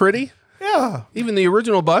 Bus is pretty. Yeah. Even the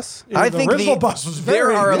original bus. I think the original bus was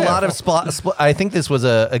very there are a lot of beautiful. I think this was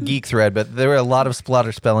a geek thread, but there were a lot of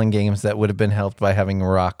Splatter Spelling games that would have been helped by having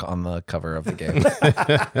rock on the cover of the game.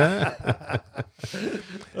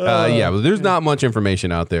 Yeah, but there's not much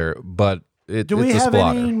information out there, but Do we it's a have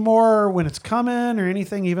splatter. any more when it's coming or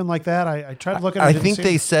anything even like that? I tried to look at it. I didn't think see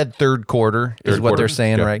they it. said third quarter is Third what quarter? they're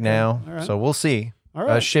saying Okay. right now. All right. So we'll see. All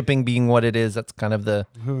right. Shipping being what it is, that's kind of the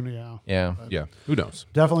Yeah. Yeah, who knows?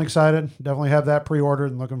 Definitely excited. Definitely have that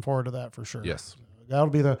pre-ordered and looking forward to that for sure. Yes. That'll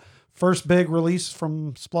be the first big release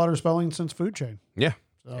from Splatter Spelling since Food Chain. Yeah.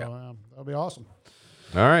 So that'll be awesome.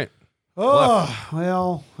 All right. Oh,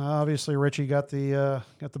 well, obviously Richie got the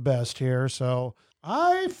best here. So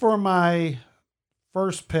for my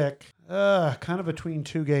first pick, kind of between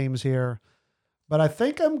two games here, but I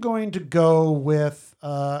think I'm going to go with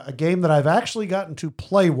a game that I've actually gotten to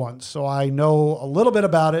play once. So I know a little bit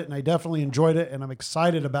about it and I definitely enjoyed it and I'm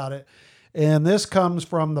excited about it. And this comes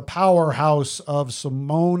from the powerhouse of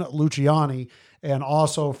Simone Luciani and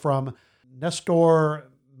also from Nestor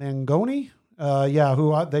Mangoni.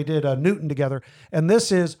 They did Newton together. And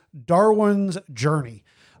this is Darwin's Journey.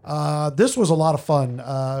 This was a lot of fun.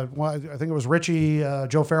 I think it was Richie,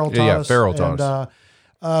 Joe Farrell taught us. Farrell taught us.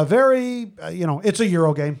 It's a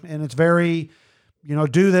Euro game, and it's very,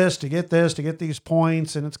 do this to get these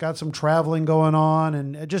points, and it's got some traveling going on,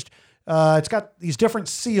 and it's got these different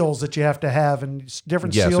seals that you have to have, and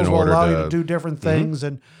different seals will allow you to do different things,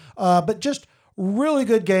 and but just really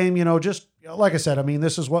good game. Just like I said, I mean,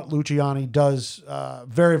 this is what Luciani does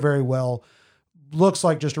very, very well. Looks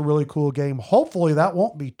like just a really cool game. Hopefully that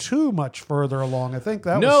won't be too much further along. I think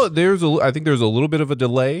I think there's a little bit of a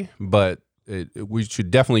delay, but we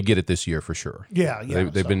should definitely get it this year for sure. Yeah.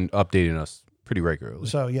 They've been updating us pretty regularly.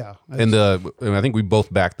 So yeah. And I think we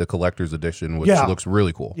both backed the collector's edition, which looks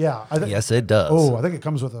really cool. Yeah. Yes, it does. Oh, I think it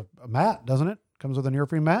comes with a mat, doesn't it? Comes with a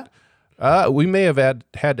neoprene mat. We may have had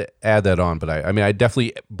to add that on, but I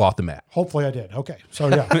definitely bought the mat. Hopefully I did. Okay. So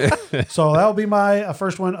yeah. So that'll be my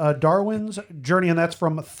first one, Darwin's Journey, and that's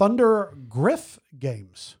from Thunder Griff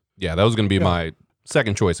Games. Yeah, that was going to be my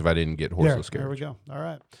second choice if I didn't get Horseless Carriage. There we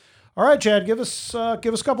go. All right, Chad, give us a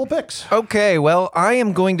couple of picks. Okay, well, I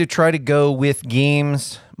am going to try to go with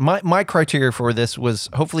games. My criteria for this was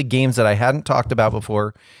hopefully games that I hadn't talked about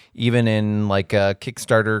before, even in like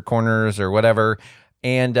Kickstarter corners or whatever,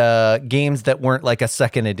 and games that weren't like a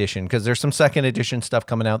second edition, because there's some second edition stuff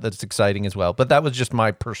coming out that's exciting as well. But that was just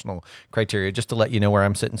my personal criteria, just to let you know where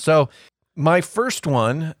I'm sitting. So my first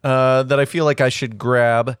one that I feel like I should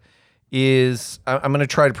grab is, I'm going to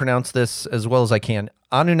try to pronounce this as well as I can,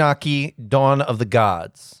 Anunnaki Dawn of the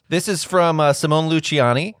Gods. This is from Simone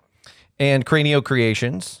Luciani and Cranio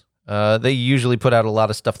Creations. They usually put out a lot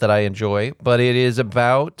of stuff that I enjoy, but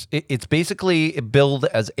it's basically billed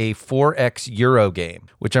as a 4X Euro game,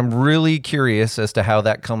 which I'm really curious as to how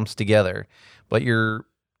that comes together. But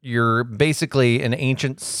you're basically an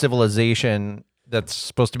ancient civilization that's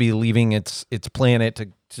supposed to be leaving its planet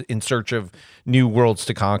in search of new worlds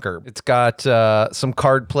to conquer. It's got some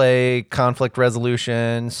card play, conflict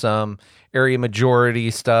resolution, some area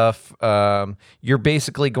majority stuff. You're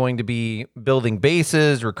basically going to be building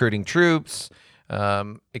bases, recruiting troops,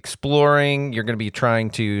 exploring. You're going to be trying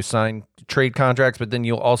to sign trade contracts, but then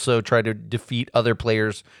you'll also try to defeat other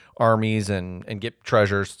players' armies and get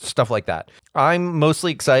treasures, stuff like that. I'm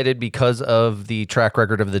mostly excited because of the track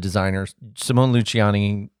record of the designers. Simone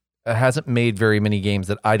Luciani hasn't made very many games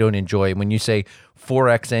that I don't enjoy. When you say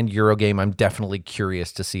 4X and Euro game, I'm definitely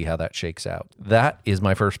curious to see how that shakes out. That is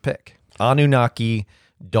my first pick. Anunnaki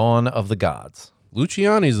Dawn of the Gods.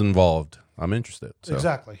 Luciani's involved. I'm interested. So.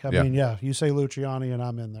 Exactly. I mean, you say Luciani and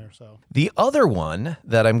I'm in there. So the other one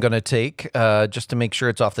that I'm going to take, just to make sure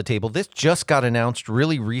it's off the table, this just got announced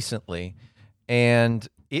really recently, and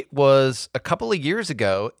it was a couple of years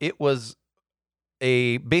ago. It was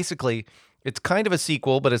basically, it's kind of a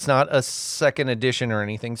sequel, but it's not a second edition or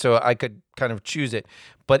anything, so I could kind of choose it.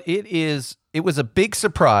 But it was a big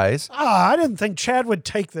surprise. I didn't think Chad would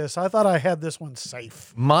take this. I thought I had this one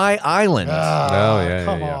safe. My Island.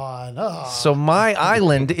 Come on. So My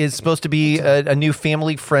Island is supposed to be a new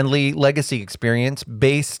family-friendly legacy experience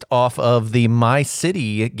based off of the My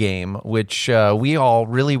City game, which we all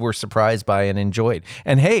really were surprised by and enjoyed.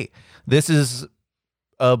 And hey, this is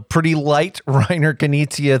a pretty light Reiner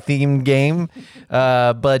Knizia themed game,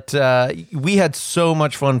 but we had so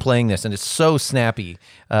much fun playing this, and it's so snappy.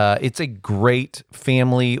 It's a great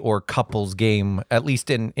family or couples game, at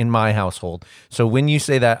least in my household. So when you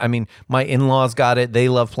say that, I mean, my in-laws got it. They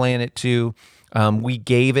love playing it too. We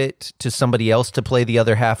gave it to somebody else to play the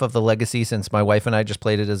other half of the legacy, since my wife and I just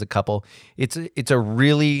played it as a couple. It's a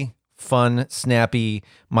really fun, snappy.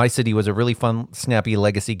 My City was a really fun, snappy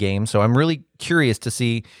legacy game. So I'm really curious to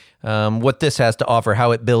see what this has to offer, how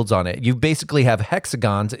it builds on it. You basically have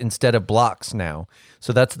hexagons instead of blocks now.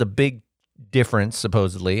 So that's the big difference,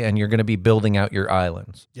 supposedly, and you're going to be building out your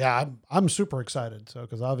islands. Yeah, I'm super excited. So,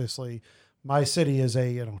 because obviously My City is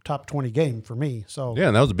a top 20 game for me. So yeah,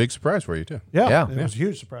 and that was a big surprise for you too. Yeah. It was a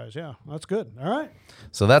huge surprise. Yeah, that's good. All right.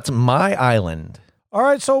 So that's My Island. All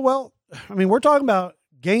right. So, well, I mean, we're talking about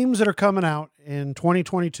games that are coming out in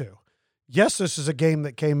 2022. Yes, this is a game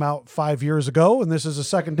that came out 5 years ago, and this is a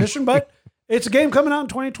second edition, but it's a game coming out in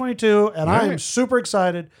 2022, and I am super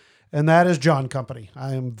excited, and that is John Company.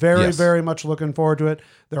 I am very, very much looking forward to it.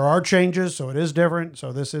 There are changes, so it is different.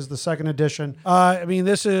 So this is the second edition. I mean,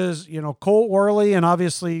 this is, Cole Worley, and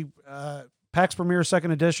obviously PAX Premier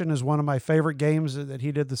second edition is one of my favorite games that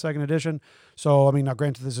he did the second edition. So, I mean, now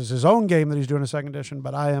granted, this is his own game that he's doing a second edition,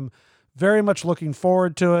 but I am very much looking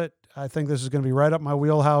forward to it. I think this is going to be right up my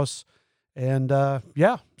wheelhouse. And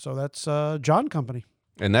so that's John Company.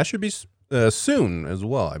 And that should be soon as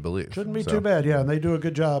well, I believe. Shouldn't be too bad, yeah. And they do a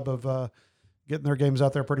good job of getting their games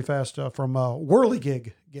out there pretty fast from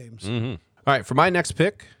Whirligig Games. Mm-hmm. All right, for my next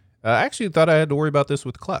pick, I actually thought I had to worry about this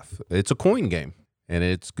with Clef. It's a coin game, and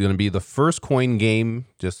it's going to be the first coin game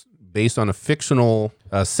just based on a fictional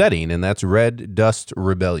setting, and that's Red Dust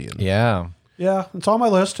Rebellion. Yeah. Yeah, it's on my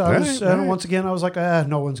list. Right. Once again, I was like,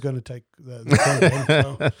 no one's going to take the coin game.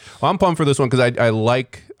 So. Well, I'm pumped for this one because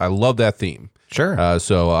I love that theme. Sure.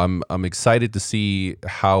 So I'm excited to see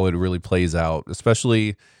how it really plays out,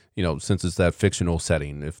 especially since it's that fictional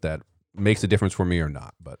setting, if that makes a difference for me or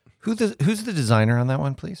not. But who's the designer on that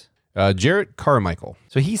one, please? Jarrett Carmichael.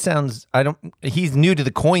 So he's new to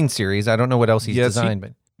the coin series. I don't know what else he's designed,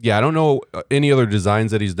 but yeah, I don't know any other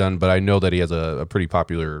designs that he's done, but I know that he has a pretty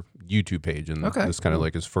popular YouTube page, and it's kind of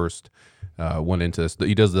like his first one into this.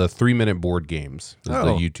 He does the 3-minute board games, the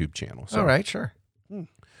YouTube channel. So. All right, sure.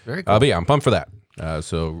 Very cool. But yeah, I'm pumped for that.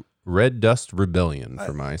 So Red Dust Rebellion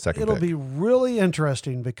for my second It'll pick. be really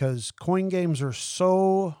interesting because coin games are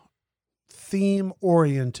so theme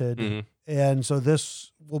oriented. Mm-hmm. And so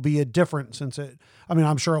this will be a different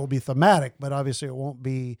I'm sure it will be thematic, but obviously it won't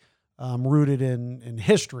be rooted in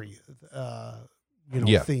history,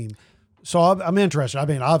 theme. So I'm interested. I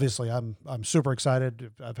mean, obviously I'm super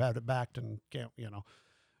excited. I've had it backed and can't,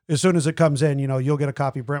 as soon as it comes in, you'll get a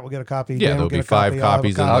copy. Brent will get a copy. Yeah, Dan there'll will get be a 5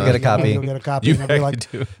 copies. I'll get a copy. You'll get a copy. You and it'll be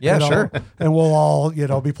like, do. Yeah, sure. And we'll all,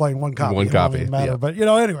 be playing one copy. One It won't copy, even matter. yeah. But,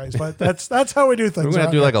 anyways, but that's how we do things. We're going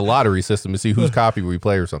to do like a lottery system to see whose copy we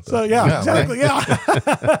play or something. So, yeah, exactly.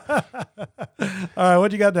 Yeah. All right.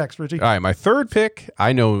 What do you got next, Richie? All right, my third pick,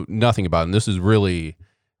 I know nothing about, and this is really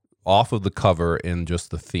off of the cover and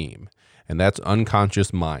just the theme, and that's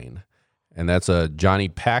Unconscious Mind. And that's a Johnny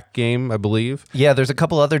Pack game, I believe. Yeah, there's a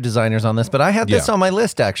couple other designers on this, but I had this on my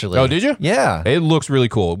list, actually. Oh, did you? Yeah. It looks really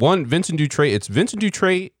cool. One, Vincent Dutrait. It's Vincent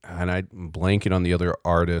Dutrait, and I'm blanking on the other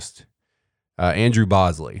artist. Andrew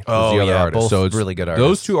Bosley is the other artist. Both so it's really good artists.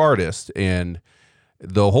 Those two artists, and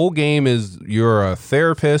the whole game is you're a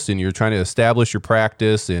therapist, and you're trying to establish your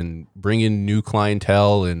practice and bring in new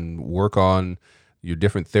clientele and work on your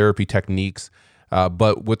different therapy techniques.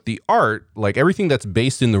 But with the art, like everything that's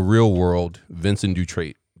based in the real world, Vincent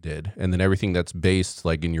Dutrait did. And then everything that's based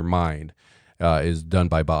like in your mind is done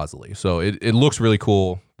by Bosley. So it looks really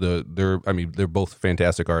cool. They're both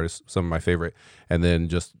fantastic artists, some of my favorite. And then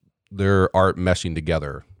just their art meshing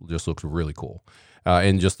together just looks really cool.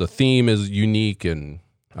 And just the theme is unique, and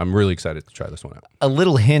I'm really excited to try this one out. A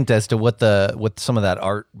little hint as to what some of that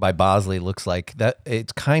art by Bosley looks like. That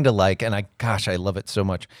it's kind of like, and I love it so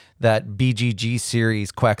much, that BGG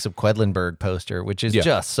series Quacks of Quedlinburg poster, which is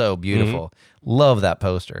just so beautiful. Mm-hmm. Love that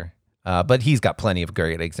poster. But he's got plenty of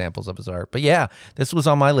great examples of his art. But yeah, this was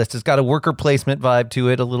on my list. It's got a worker placement vibe to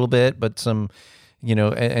it a little bit, but some,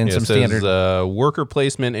 and some standard worker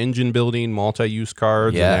placement, engine building, multi-use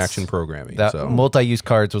cards, and action programming. That multi-use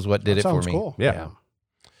cards was what did it for me. Cool. Yeah.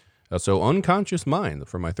 So Unconscious Mind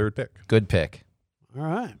for my third pick. Good pick. All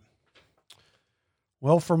right.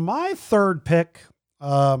 Well, for my third pick,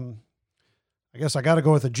 I guess I got to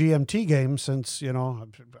go with a GMT game since, they're how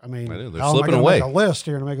am I slipping going away. to make a list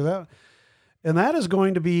here to make that? And that is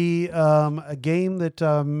going to be a game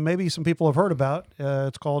that maybe some people have heard about.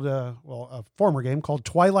 It's called, a former game called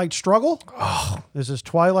Twilight Struggle. Oh. This is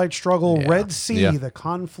Twilight Struggle Red Sea, the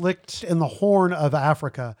conflict in the Horn of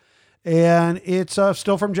Africa. And it's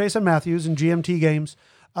still from Jason Matthews and GMT Games.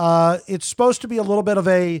 It's supposed to be a little bit of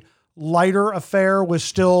a lighter affair with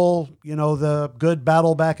still, the good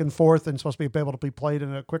battle back and forth, and supposed to be able to be played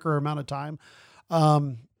in a quicker amount of time.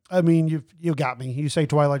 You got me. You say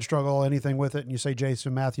Twilight Struggle, anything with it, and you say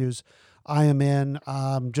Jason Matthews, I am in.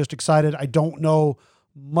 Just excited. I don't know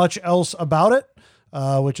much else about it,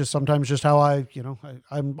 which is sometimes just how I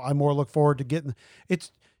more look forward to getting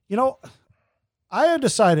it's. I have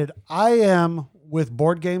decided I am with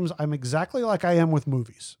board games. I'm exactly like I am with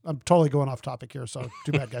movies. I'm totally going off topic here, so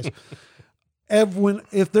too bad, guys.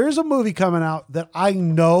 If there's a movie coming out that I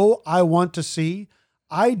know I want to see,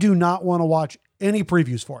 I do not want to watch any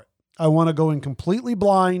previews for it. I want to go in completely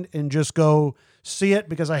blind and just go see it,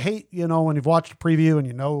 because I hate, when you've watched a preview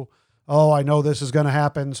and I know this is going to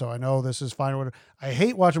happen, so I know this is fine or whatever. I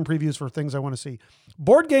hate watching previews for things I want to see.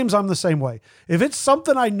 Board games, I'm the same way. If it's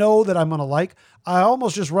something I know that I'm going to like, I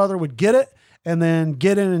almost just rather would get it and then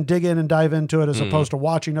get in and dig in and dive into it, as opposed to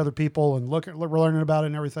watching other people and learning about it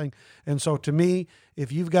and everything. And so to me,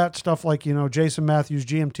 if you've got stuff like, Jason Matthews,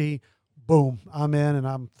 GMT, boom, I'm in and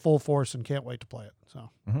I'm full force and can't wait to play it. So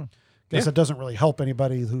Guess it doesn't really help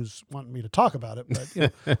anybody who's wanting me to talk about it,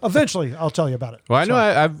 but eventually I'll tell you about it. Well, I know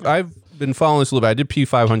I've been following this a little bit. I did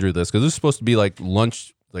P500 this because this is supposed to be like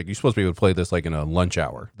lunch. Like you're supposed to be able to play this like in a lunch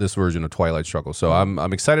hour, this version of Twilight Struggle. So I'm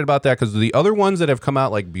excited about that because the other ones that have come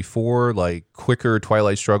out like before, like quicker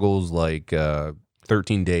Twilight Struggles, like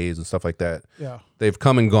 13 Days and stuff like that, they've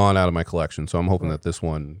come and gone out of my collection. So I'm hoping that this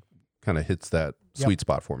one kind of hits that sweet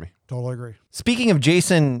spot for me. Totally agree. Speaking of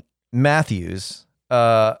Jason Matthews,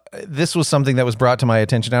 this was something that was brought to my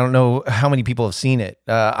attention. I don't know how many people have seen it.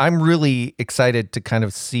 I'm really excited to kind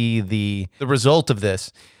of see the result of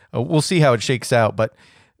this. We'll see how it shakes out, but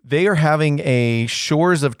they are having a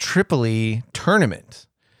Shores of Tripoli tournament.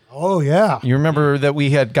 Oh, yeah. You remember that we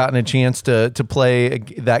had gotten a chance to play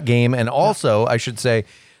that game. And also, I should say,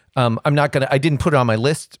 I didn't put it on my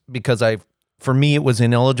list because for me, it was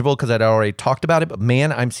ineligible because I'd already talked about it. But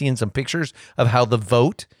man, I'm seeing some pictures of how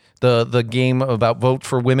the game about vote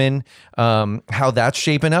for women, how that's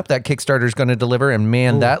shaping up. That Kickstarter is going to deliver. And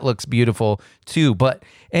man, that looks beautiful too. But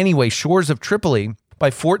anyway, Shores of Tripoli by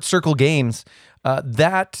Fort Circle Games,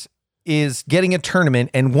 that is getting a tournament,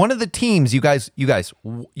 and one of the teams, one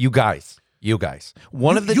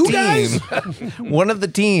of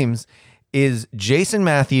the teams is Jason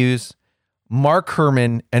Matthews, Mark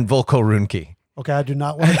Herman, and Volko Ruhnke. Okay, I do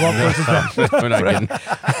not want to go up versus them. We're not getting.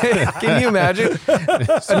 Can you imagine?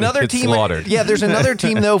 Another team. Slaughtered. Yeah, there's another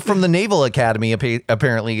team though from the Naval Academy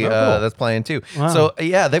apparently that's playing too. Wow. So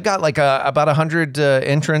yeah, they've got like about 100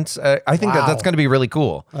 entrants. I think that's going to be really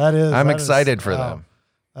cool. That is. I'm excited for them.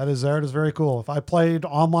 That is very cool. If I played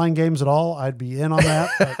online games at all, I'd be in on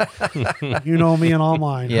that. But you know me and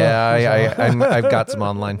online. Yeah, I've got some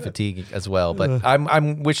online fatigue as well. But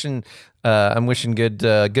I'm wishing good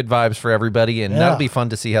vibes for everybody, and that'll be fun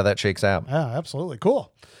to see how that shakes out. Yeah, absolutely.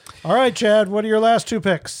 Cool. All right, Chad, what are your last two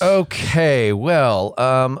picks? Okay,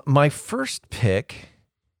 well, my first pick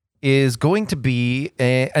is going to be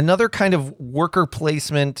another kind of worker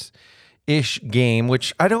placement-ish game,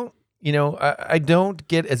 which I don't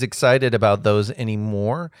get as excited about those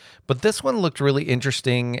anymore, but this one looked really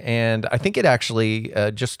interesting, and I think it actually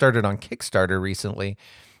just started on Kickstarter recently.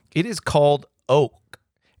 It is called Oak,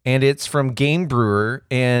 and it's from Game Brewer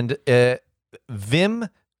and Wim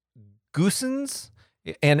Goossens.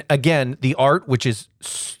 And again, the art, which is,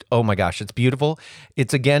 oh my gosh, it's beautiful.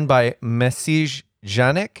 It's again by Message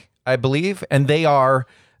Janek, I believe, and they are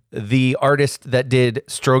the artist that did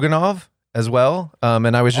Stroganov as well.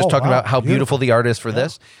 And I was just talking about how beautiful the art is for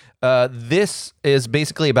this. This is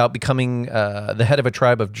basically about becoming the head of a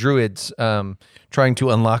tribe of druids, trying to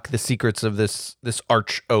unlock the secrets of this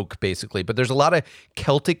arch oak, basically. But there's a lot of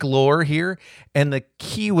Celtic lore here. And the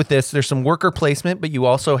key with this, there's some worker placement, but you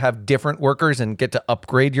also have different workers and get to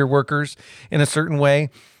upgrade your workers in a certain way.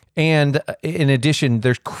 And in addition,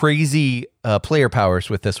 there's crazy player powers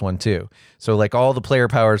with this one too. So like all the player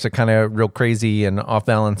powers are kind of real crazy and off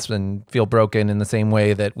balance and feel broken in the same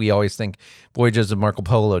way that we always think Voyages of Marco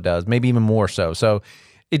Polo does, maybe even more so. So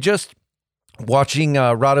it just, watching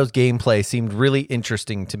Rahdo's gameplay seemed really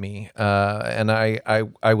interesting to me, and I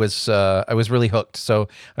was really hooked. So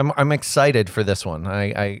I'm excited for this one.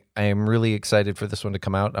 I am really excited for this one to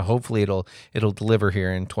come out. Hopefully it'll deliver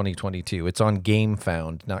here in 2022. It's on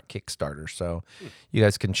GameFound, not Kickstarter, so you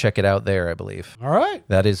guys can check it out there, I believe. All right.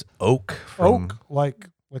 That is Oak. Oak, like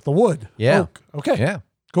the wood. Yeah. Oak. Okay. Yeah.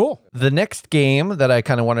 Cool. The next game that I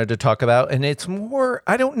kind of wanted to talk about, and it's more,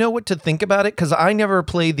 I don't know what to think about it because I never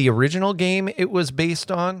played the original game it was based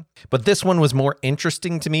on, but this one was more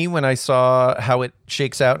interesting to me when I saw how it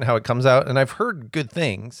shakes out and how it comes out, and I've heard good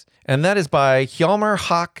things. And that is by Hjalmar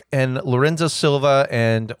Hach and Lorenzo Silva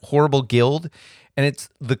and Horrible Guild, and it's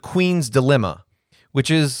The Queen's Dilemma, which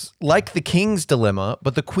is like the King's Dilemma,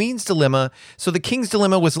 but the Queen's Dilemma. So the King's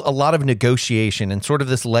Dilemma was a lot of negotiation and sort of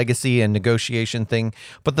this legacy and negotiation thing.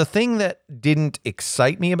 But the thing that didn't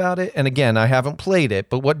excite me about it, and again, I haven't played it,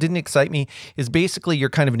 but what didn't excite me is basically you're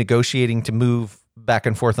kind of negotiating to move back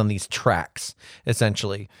and forth on these tracks,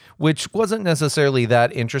 essentially, which wasn't necessarily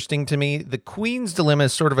that interesting to me. The Queen's Dilemma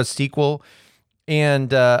is sort of a sequel.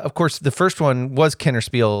 And of course, the first one was Kenner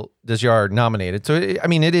Spiel des Jahres nominated. So,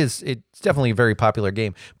 it's definitely a very popular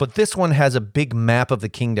game. But this one has a big map of the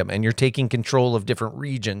kingdom, and you're taking control of different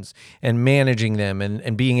regions and managing them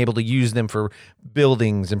and being able to use them for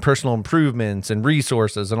buildings and personal improvements and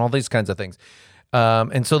resources and all these kinds of things.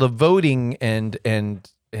 And so the voting and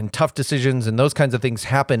tough decisions and those kinds of things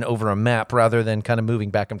happen over a map rather than kind of moving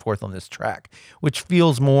back and forth on this track, which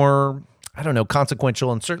feels more, I don't know,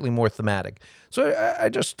 consequential and certainly more thematic. So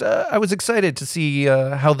I was excited to see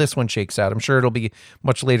how this one shakes out. I'm sure it'll be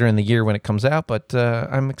much later in the year when it comes out, but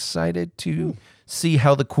I'm excited to see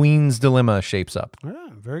how the Queen's Dilemma shapes up. Yeah,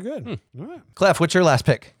 very good. All right. Clef, what's your last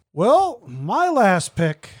pick? Well, my last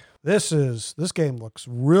pick, this game looks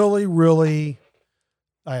really, really,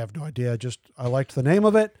 I have no idea. I liked the name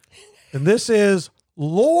of it. And this is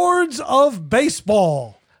Lords of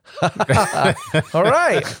Baseball All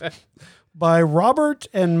right. by Robert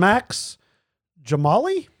and Max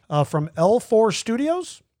Jamali from L4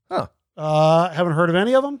 Studios. Huh. Haven't heard of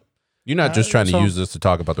any of them. You're not just trying to so- use this to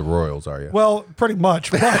talk about the Royals, are you? Well, pretty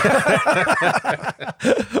much. But,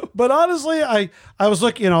 but honestly, I was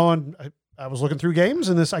looking, and I was looking through games,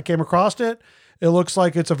 and I came across it. It looks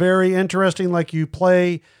like it's a very interesting, like you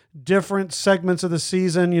play different segments of the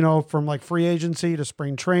season, from like free agency to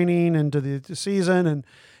spring training into the season, and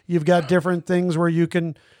you've got different things where you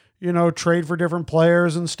can, trade for different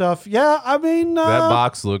players and stuff. Yeah, I mean, that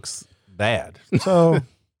box looks bad. so.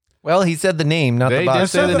 Well, he said the name, not They the did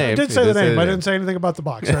box. say the name. I did He say did the say name. the I name. didn't say anything about the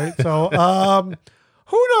box, right? So,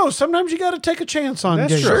 who knows? Sometimes you got to take a chance on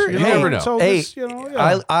That's games. true. You never know. So Hey, this,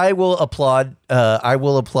 yeah. I will applaud. I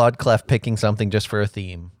will applaud Clef picking something just for a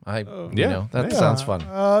theme. That Yeah. sounds fun.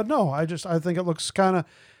 No, I think it looks kind of,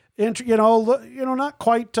 not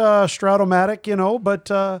quite Stratomatic,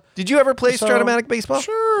 but Did you ever play so- Stratomatic baseball?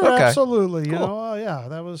 sure, Okay. absolutely. Cool. Yeah,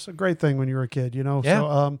 that was a great thing when you were a kid. Yeah.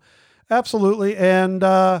 So absolutely, and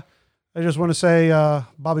I just want to say,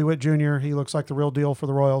 Bobby Witt Jr. He looks like the real deal for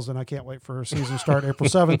the Royals, and I can't wait for season start April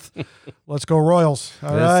 7th. Let's go Royals!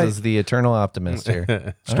 All right, This is the eternal optimist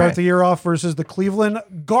here. start the year off versus the Cleveland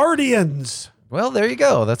Guardians. Well, there you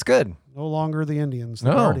go. That's good. No longer the Indians, the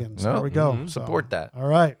No, Guardians. no. There we go. Mhm. Support that. All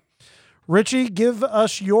right. Richie, give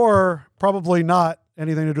us your probably not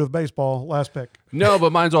anything to do with baseball last pick. No,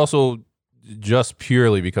 but mine's also just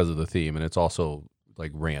purely because of the theme, and it's also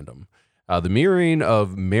like random. The Mirroring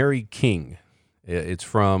of Mary King. It's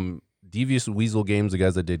from Devious Weasel Games, the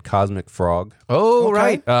guys that did Cosmic Frog. Oh,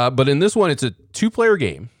 Okay. right. But in this one, it's a 2-player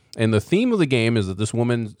game, and the theme of the game is that this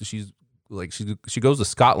woman, she goes to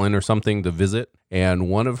Scotland or something to visit, and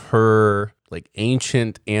one of her like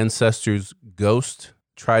ancient ancestors' ghost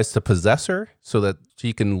tries to possess her so that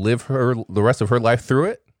she can live the rest of her life through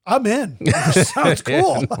it. I'm in. Sounds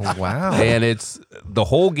cool. Oh, wow. And it's the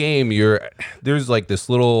whole game. There's like this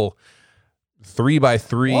little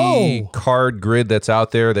 3x3 Whoa. card grid that's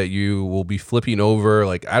out there that you will be flipping over.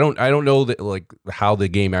 Like I don't know that like how the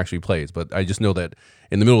game actually plays, but I just know that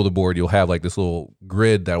in the middle of the board you'll have like this little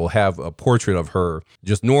grid that will have a portrait of her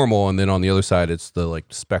just normal, and then on the other side it's the like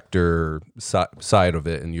specter side of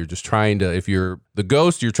it, and you're just trying to, if you're the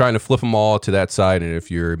ghost, you're trying to flip them all to that side, and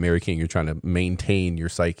if you're Mary King, you're trying to maintain your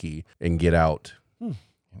psyche and get out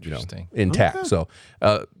Interesting. intact. Okay. So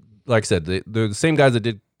like I said, they're the same guys that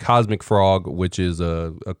did Cosmic Frog, which is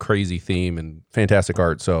a crazy theme and fantastic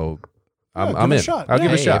art. So I'm give it a in. shot. I'll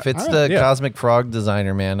give it a Hey, shot. If it's All the right. Yeah. Cosmic Frog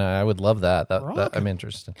designer, man, I would love that. I'm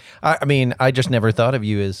interested. I mean, I just never thought of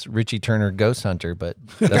you as Richie Turner Ghost Hunter, but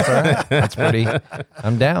that's all right. That's pretty.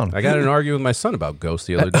 I'm down. I got in an argument with my son about Ghost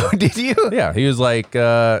the other day. Did you? Yeah, he was like,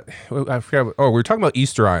 I forgot. Oh, we were talking about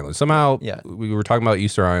Easter Island. Somehow, Yeah. we were talking about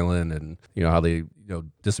Easter Island and how they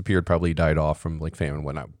disappeared, probably died off from like famine and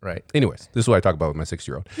whatnot. Right. Anyways, this is what I talk about with my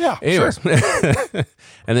 6-year-old. Yeah, Anyways,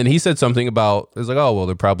 and then he said something about, it was like, oh well,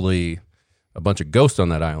 they're probably a bunch of ghosts on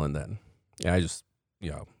that island then. And I just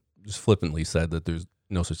flippantly said that there's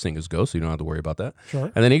no such thing as ghosts, so you don't have to worry about that. Sure.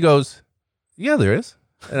 And then he goes, yeah, there is.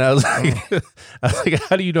 And I was like,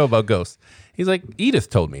 how do you know about ghosts? He's like, Edith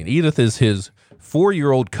told me. And Edith is his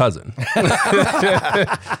 4-year-old cousin.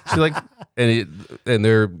 She's like, and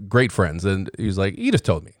they're great friends. And he's like, Edith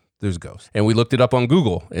told me there's ghosts. And we looked it up on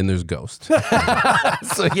Google, and there's ghosts. All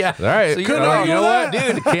So yeah. right. So you Couldn't know, argue you know with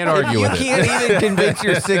what, dude? Can't argue you with it. can't even convince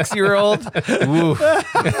your 6-year-old.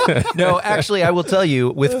 No, actually, I will tell you.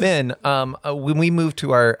 With Finn, when we moved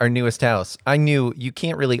to our newest house, I knew you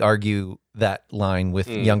can't really argue that line with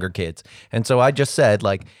younger kids, and so I just said,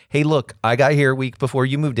 like, "Hey, look, I got here a week before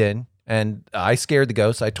you moved in." And I scared the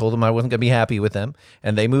ghosts. I told them I wasn't going to be happy with them,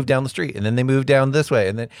 and they moved down the street, and then they moved down this way,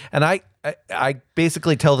 and I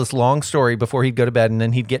basically tell this long story before he'd go to bed, and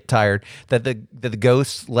then he'd get tired that the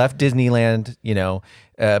ghosts left Disneyland,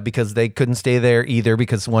 because they couldn't stay there either,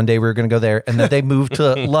 because one day we were going to go there, and that they moved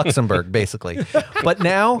to Luxembourg, basically. But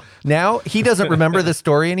now he doesn't remember this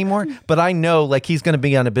story anymore. But I know, like, he's going to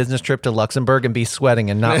be on a business trip to Luxembourg and be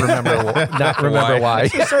sweating and not remember why.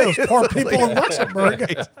 Say those poor people in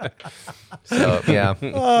Luxembourg. So yeah.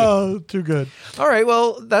 Oh, too good. All right.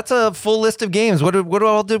 Well, that's a full list of games. What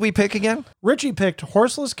all did we pick again? Richie picked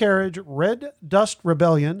Horseless Carriage, Red Dust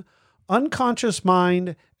Rebellion, Unconscious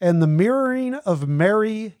Mind, and The Mirroring of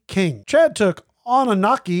Mary King. Chad took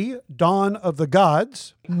Anunnaki, Dawn of the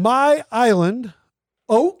Gods, My Island,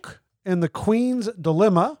 Oak and the Queen's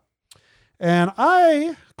Dilemma. And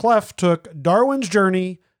I, Clef, took Darwin's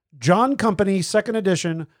Journey, John Company, 2nd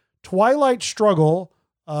edition, Twilight Struggle,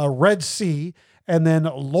 Red Sea, and then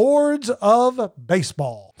Lords of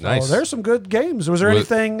Baseball. Nice. So there's some good games. Was there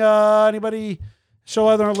anything anybody show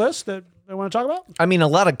on their list that they want to talk about? I mean, a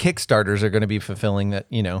lot of Kickstarters are going to be fulfilling that,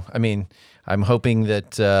 I mean, I'm hoping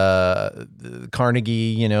that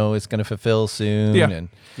Carnegie, is going to fulfill soon. Yeah, and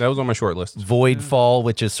that was on my short list. Voidfall,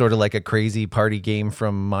 which is sort of like a crazy party game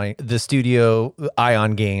from the studio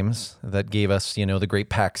Ion Games that gave us, the Great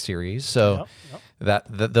PAX series. So that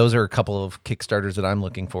those are a couple of Kickstarters that I'm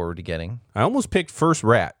looking forward to getting. I almost picked First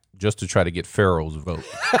Rat just to try to get Pharaoh's vote.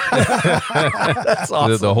 That's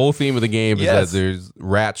awesome. The whole theme of the game is Yes. that there's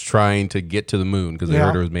rats trying to get to the moon because they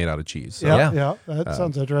heard it was made out of cheese. So, Yeah, that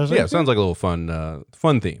sounds interesting. yeah, it sounds like a little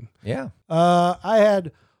fun theme. Yeah. I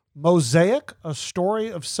had Mosaic, A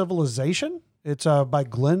Story of Civilization. It's by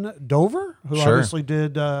Glenn Dover, who Sure. obviously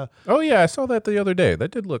did... Oh, yeah, I saw that the other day.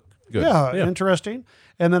 That did look good. Yeah, interesting.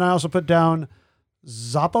 And then I also put down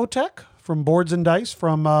Zapotec from Boards and Dice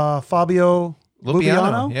from Fabio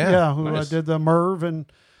Lubiano. Yeah, who nice. did the Merv and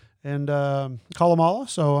Kalamala.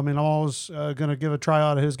 So, I mean, I'm always going to give a try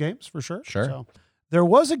out of his games for sure. Sure. So, there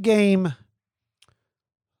was a game,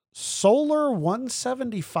 Solar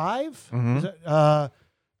 175. Mhm. Is it,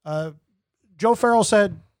 Joe Farrell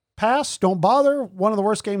said, pass, don't bother. One of the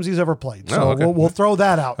worst games he's ever played. So Oh, okay. we'll throw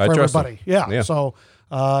that out I for trust everybody. him. Yeah. Yeah. So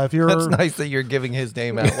if you're... That's nice that you're giving his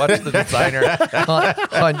name out. Watch the designer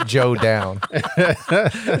hunt Joe down.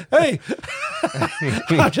 Hey,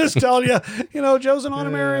 I'm just telling you, Joe's an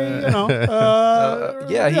honorary,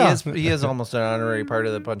 He is almost an honorary part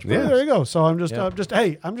of the Punch Yeah, Bowl. there you go. So I'm just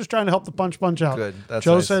trying to help the Punch Bunch out. Good. That's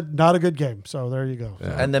Joe nice. said not a good game. So there you go.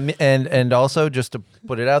 Yeah. And also just to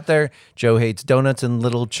put it out there, Joe hates donuts and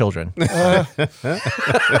little children.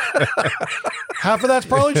 Half of that's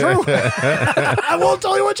probably true. I won't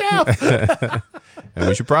tell you which half. And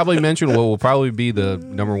we should probably mention what will probably be the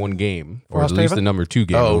number one game, or at least Frosthaven? the number 2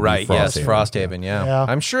 game. Oh, will be right. Yes, Frosthaven. Frosthaven. Yeah.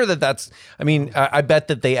 I'm sure that's, I bet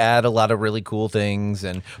that they add a lot of really cool things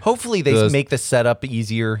and hopefully they make the setup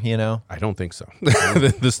easier, I don't think so.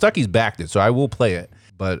 the Stuckies backed it, so I will play it.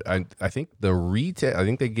 But I think the retail, I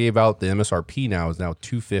think they gave out the MSRP now is now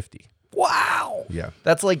 $250. Wow. Yeah.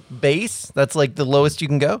 That's like base. That's like the lowest you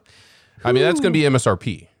can go. I mean, that's going to be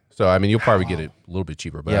MSRP. So, I mean, you'll probably get it a little bit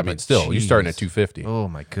cheaper. But Yeah, I mean, but still, you're starting at geez. $250. Oh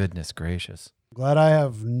my goodness gracious. Glad I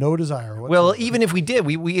have no desire. Well, even if we did,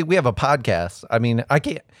 we have a podcast. I mean, I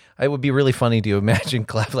can't. It would be really funny to imagine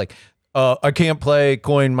Clef like, I can't play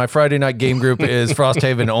Coin. My Friday night game group is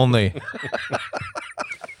Frosthaven only.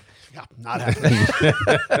 Yeah, not happening.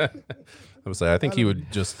 I would say, I think he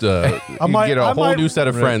would just might- get a I whole might- new set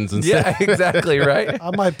of friends instead. Yeah, exactly right. I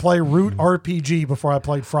might play Root RPG before I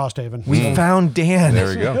played Frosthaven. We found Dan. There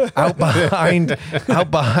we go. out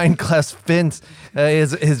behind Clef's fence.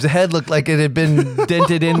 His head looked like it had been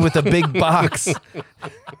dented in with a big box.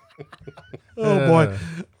 Oh boy,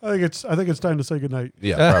 I think it's time to say goodnight.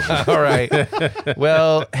 Yeah, probably. All right.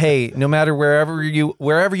 Well, hey, no matter wherever you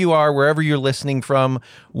are, wherever you're listening from,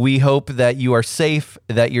 we hope that you are safe,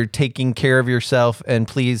 that you're taking care of yourself, and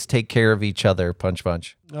please take care of each other. Punch,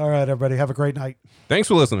 punch. All right, everybody, have a great night. Thanks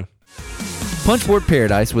for listening. Punchboard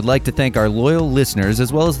Paradise would like to thank our loyal listeners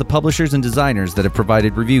as well as the publishers and designers that have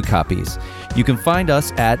provided review copies. You can find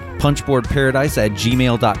us at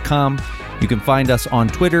punchboardparadise@gmail.com. You can find us on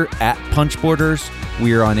Twitter at Punchboarders.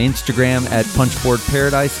 We are on Instagram at Punchboard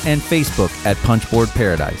Paradise and Facebook at Punchboard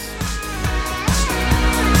Paradise.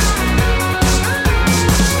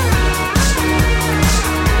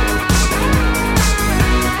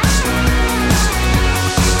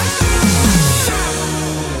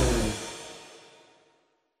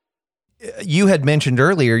 You had mentioned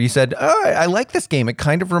earlier, you said, I like this game. It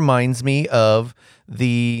kind of reminds me of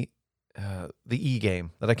the E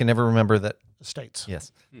game that I can never remember that. States.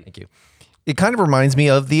 Yes, thank you. It kind of reminds me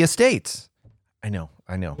of the Estates. I know.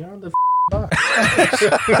 I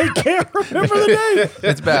can't remember the name.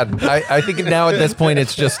 It's bad. I think now at this point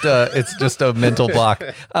it's just a mental block.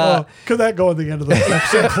 Could that go at the end of the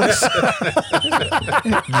episode,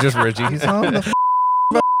 please? Just Richie. He's on the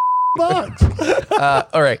Box.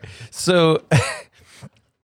 all right. So